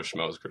Joe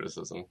Schmo's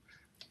criticism.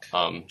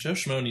 Joe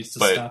Schmo needs to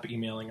but- stop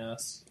emailing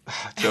us.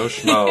 Joe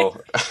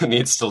Schmo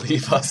needs to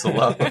leave us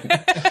alone.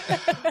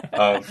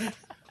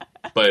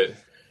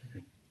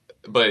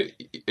 But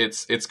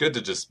it's good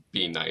to just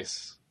be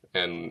nice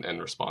and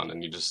respond,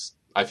 and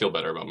I feel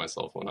better about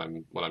myself when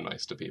I'm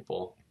nice to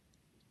people.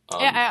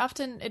 Yeah, I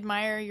often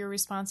admire your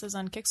responses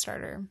on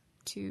Kickstarter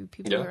to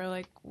people who are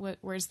like,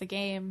 where's the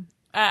game?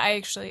 I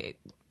actually,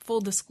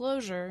 full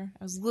disclosure,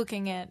 I was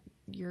looking at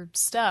your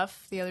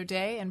stuff the other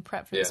day and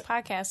prep for this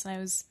podcast, and I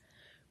was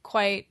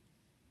quite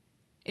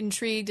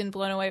intrigued and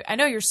blown away. I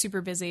know you're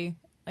super busy.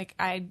 Like,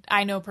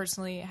 I know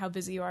personally how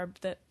busy you are,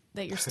 that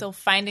you're still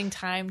finding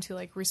time to,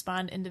 like,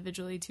 respond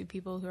individually to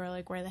people who are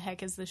like, where the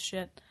heck is this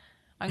shit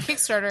on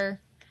Kickstarter?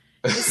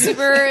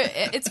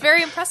 It's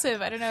very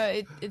impressive. I don't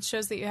know. It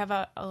shows that you have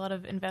a lot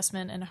of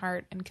investment and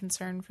heart and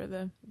concern for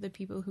the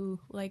people who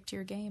liked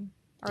your game.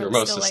 You're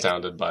most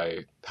astounded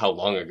by how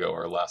long ago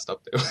our last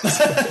update was.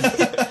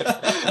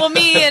 Well,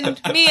 me and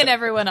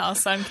everyone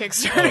else on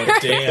Kickstarter. Oh,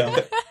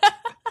 damn.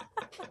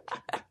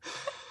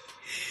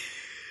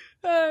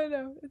 Oh,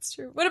 no, it's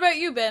true. What about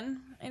you,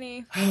 Ben?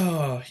 Any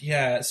Oh,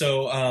 yeah.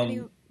 So,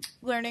 any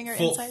learning or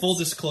insights? Full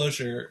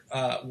disclosure,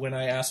 when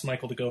I asked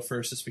Michael to go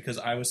first, it's because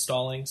I was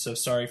stalling, so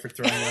sorry for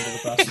throwing you under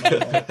the bus,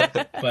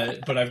 Michael.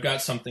 But I've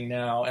got something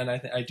now, and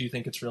I do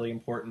think it's really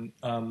important.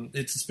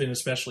 It's been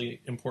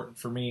especially important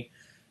for me.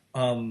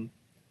 That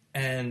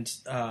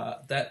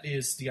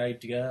is the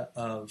idea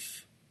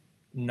of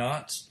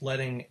not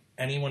letting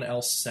anyone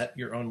else set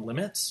your own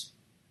limits.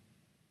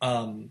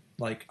 When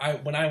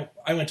I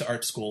went to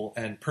art school,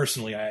 and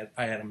personally I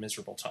had a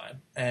miserable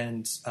time,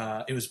 and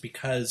it was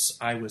because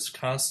I was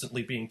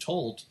constantly being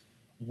told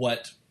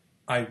what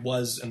I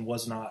was and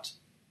was not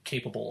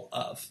capable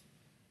of.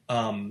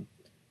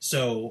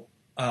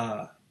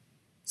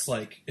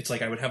 It's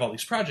like I would have all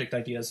these project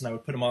ideas, and I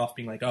would put them off,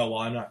 being like, oh, well,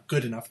 I'm not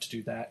good enough to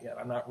do that yet.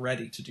 I'm not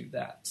ready to do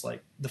that. It's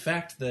like the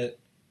fact that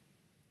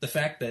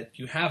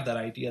you have that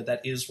idea,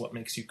 that is what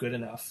makes you good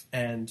enough,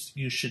 and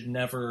you should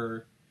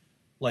never,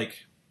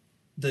 like,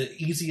 the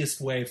easiest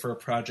way for a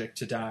project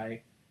to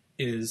die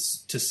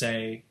is to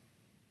say,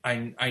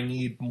 I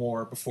need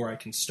more before I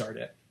can start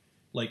it.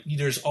 Like,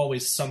 there's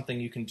always something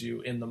you can do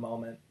in the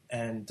moment,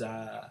 and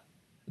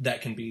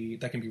that can be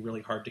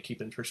really hard to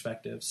keep in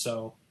perspective.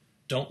 So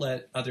don't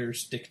let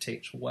others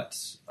dictate what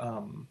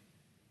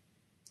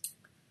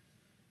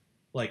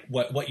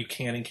you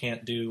can and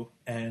can't do.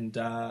 And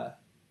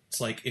it's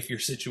like, if your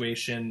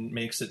situation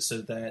makes it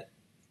so that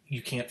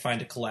you can't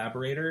find a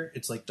collaborator,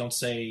 it's like, don't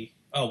say,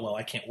 oh, well,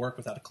 I can't work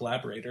without a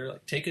collaborator.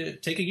 Like, take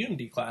a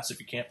Unity class if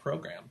you can't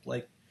program.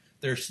 Like,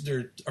 there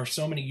are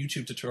so many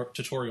YouTube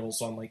tutorials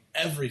on, like,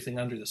 everything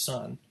under the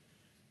sun,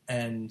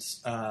 and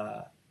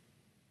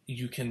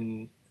you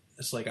can.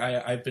 It's like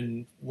I've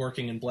been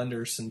working in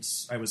Blender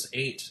since I was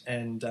 8,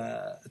 and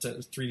it's a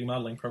 3D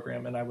modeling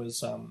program, and I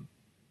was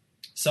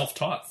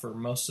self-taught for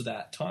most of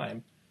that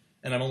time,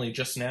 and I'm only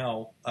just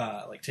now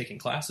taking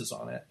classes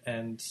on it,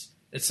 and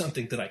it's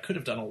something that I could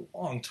have done a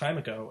long time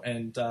ago,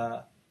 and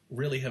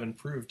really have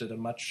improved at a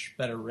much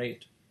better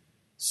rate.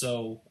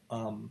 So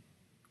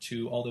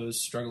to all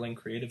those struggling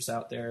creatives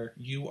out there,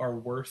 you are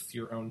worth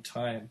your own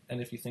time, and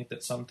if you think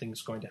that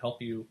something's going to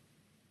help you,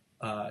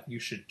 you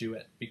should do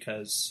it,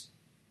 because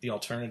the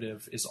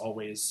alternative is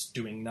always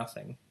doing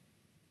nothing,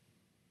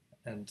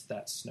 and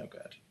that's no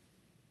good.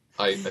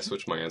 I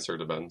switched my answer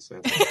to Ben's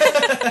answer.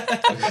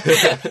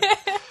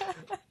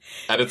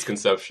 At its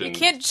conception... You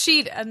can't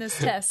cheat on this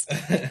test,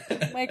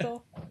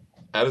 Michael.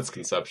 At its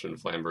conception,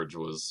 Flambridge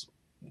was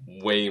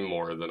way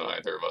more than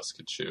either of us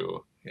could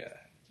chew. Yeah.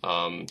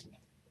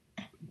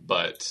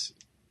 But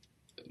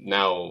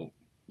now,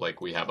 like,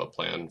 we have a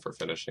plan for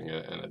finishing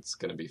it, and it's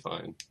going to be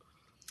fine.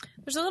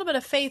 There's a little bit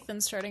of faith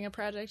in starting a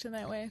project in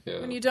that way.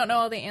 Yeah. When you don't know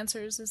all the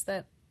answers, is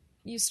that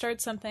you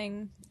start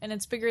something and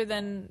it's bigger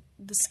than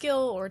the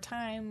skill or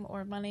time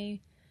or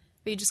money,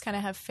 but you just kind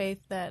of have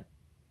faith that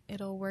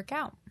it'll work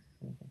out.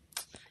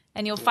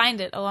 And you'll find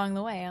it along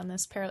the way on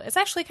this parallel. It's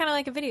actually kind of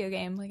like a video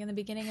game. Like, in the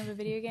beginning of a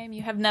video game,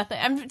 you have nothing.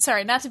 I'm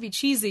sorry, not to be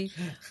cheesy,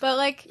 but,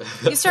 like,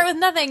 you start with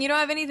nothing. You don't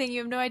have anything. You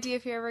have no idea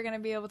if you're ever going to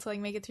be able to, like,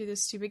 make it through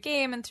this stupid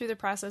game. And through the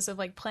process of,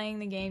 like, playing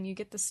the game, you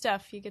get the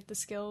stuff, you get the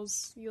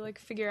skills, you, like,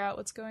 figure out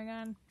what's going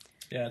on.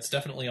 Yeah, it's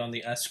definitely on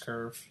the S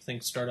curve.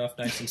 Things start off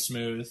nice and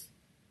smooth,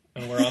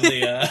 and we're on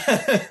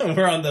the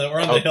we're on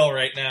the hill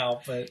right now.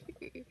 But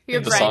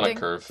You're the grinding. Sonic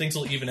curve. Things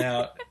will even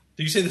out.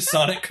 Did you say the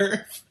Sonic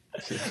curve?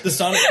 The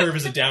Sonic curve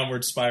is a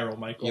downward spiral,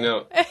 Michael. You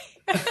know,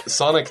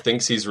 Sonic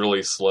thinks he's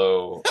really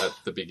slow at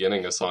the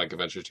beginning of Sonic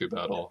Adventure 2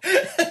 battle.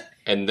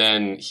 And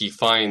then he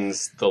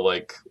finds the,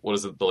 like, what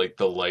is it,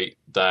 the light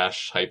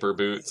dash hyper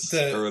boots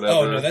or whatever.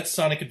 Oh, no, that's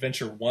Sonic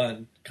Adventure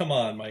 1. Come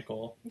on,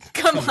 Michael.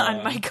 Come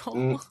on,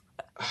 Michael.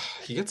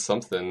 He gets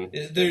something,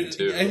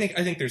 too. I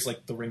think there's,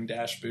 like, the ring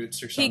dash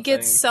boots or something. He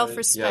gets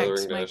self-respect, Yeah, the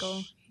ring dash.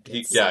 Michael.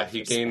 He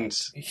gained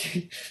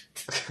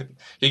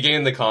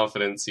the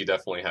confidence he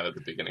definitely had at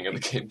the beginning of the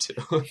game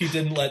too. He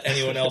didn't let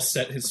anyone else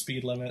set his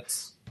speed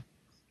limits.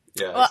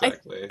 Yeah, Well,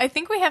 exactly. I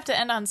think we have to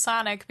end on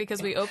Sonic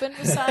because we opened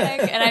with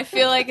Sonic, and I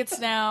feel like it's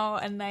now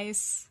a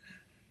nice,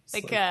 It's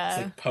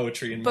like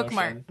poetry in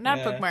bookmark. motion. Not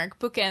Yeah. bookmark.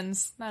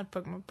 Bookends. Not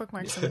bookmark.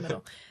 Bookmarks in the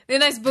middle. They're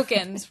nice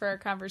bookends for our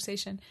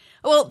conversation.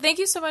 Well, thank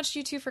you so much,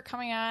 you two, for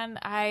coming on.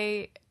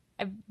 I've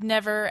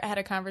never had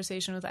a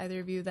conversation with either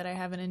of you that I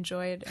haven't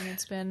enjoyed, and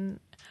it's been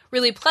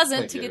really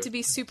pleasant Thank to you. get to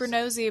be super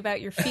nosy about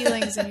your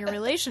feelings and your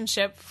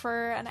relationship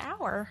for an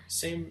hour.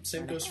 Same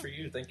goes for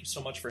you. Thank you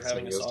so much for Same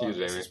having us goes to on. you,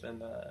 This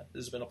Jamie.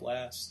 has been a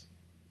blast.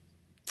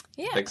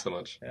 Yeah. Thanks so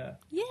much. Yeah.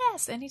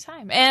 Yes,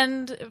 anytime.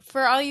 And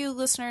for all you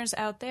listeners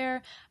out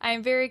there, I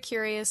am very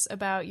curious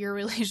about your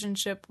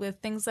relationship with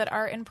things that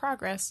are in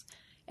progress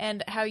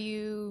and how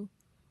your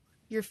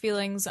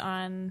feelings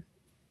on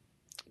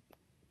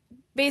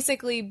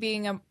basically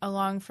being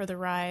along for the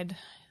ride,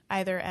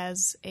 either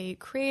as a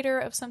creator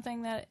of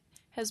something that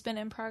has been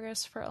in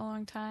progress for a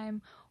long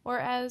time or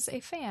as a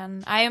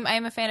fan. I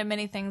am a fan of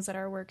many things that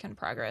are work in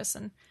progress,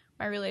 and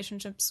my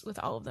relationships with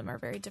all of them are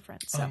very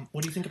different. So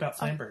What do you think about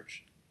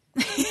Flamberge?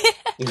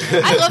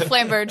 I love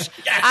Flamberge.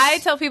 Yes! I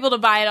tell people to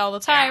buy it all the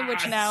time,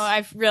 which Yes! now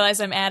I've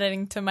realized I'm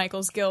adding to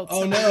Michael's guilt.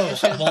 Oh so no! maybe I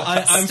should Well,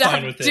 I'm stop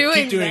fine with it. doing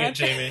Keep doing that. it,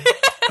 Jamie.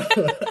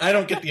 I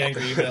don't get the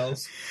angry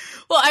emails.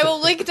 Well, I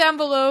will link down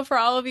below for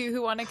all of you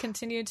who want to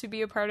continue to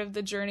be a part of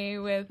the journey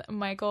with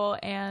Michael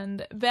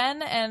and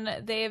Ben,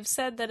 and they have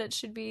said that it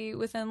should be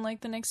within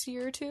like the next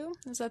year or two.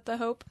 Is that the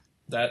hope?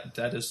 That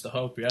is the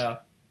hope. Yeah.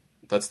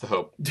 That's the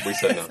hope. We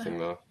said nothing,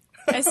 though.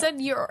 I said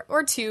year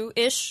or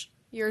two-ish.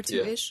 Year or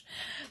two-ish.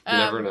 You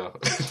never know.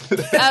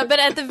 But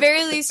at the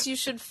very least, you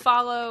should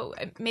follow,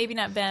 maybe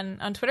not Ben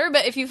on Twitter,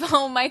 but if you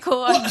follow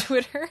Michael on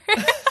Twitter,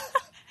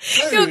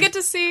 you'll get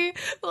to see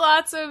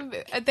lots of,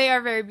 they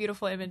are very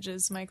beautiful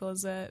images. Michael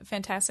is a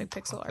fantastic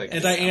pixel artist.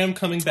 And I am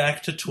coming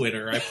back to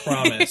Twitter. I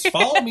promise.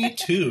 Follow me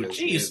too. Yes,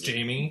 Jeez, yes.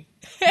 Jamie.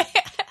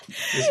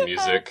 His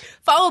music.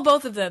 Follow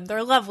both of them.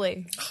 They're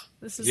lovely.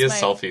 This is He has my...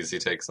 selfies he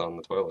takes on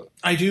the toilet.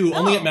 I do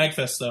only at Oh.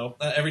 Magfest though.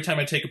 Every time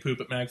I take a poop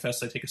at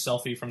Magfest, I take a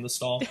selfie from the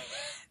stall.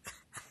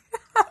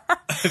 I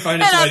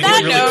find it's And on getting that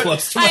really note,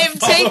 close to I my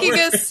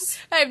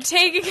am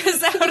taking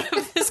us out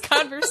of this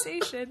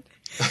conversation.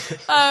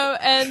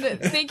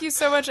 And thank you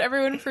so much,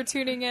 everyone, for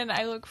tuning in.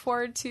 I look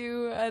forward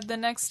to the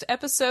next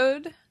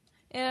episode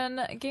in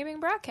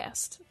Gaming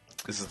Broadcast.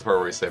 This is the part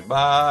where we say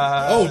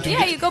bye. Oh, do we Yeah,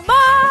 get- you go bye.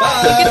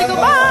 Bye. You get to go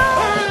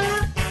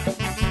bye.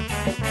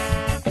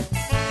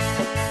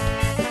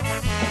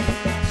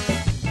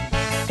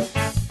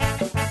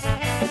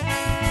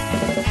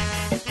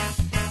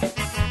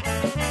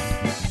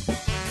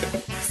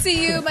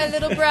 See you, my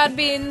little broad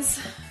beans.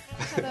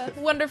 Have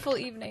a wonderful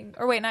evening.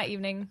 Or wait, not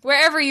evening.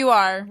 Wherever you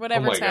are,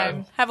 whatever Oh my time.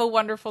 God. Have a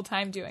wonderful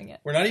time doing it.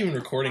 We're not even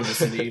recording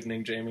this in the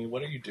evening, Jamie.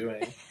 What are you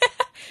doing?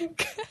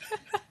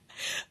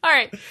 All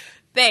right.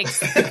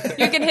 Thanks.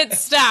 You can hit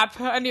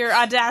stop on your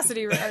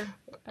Audacity.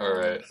 All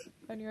right.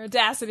 On your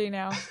Audacity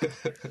now.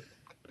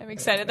 I'm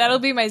excited. That'll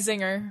be my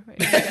zinger.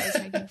 You guys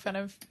making fun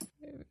of.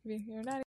 You're not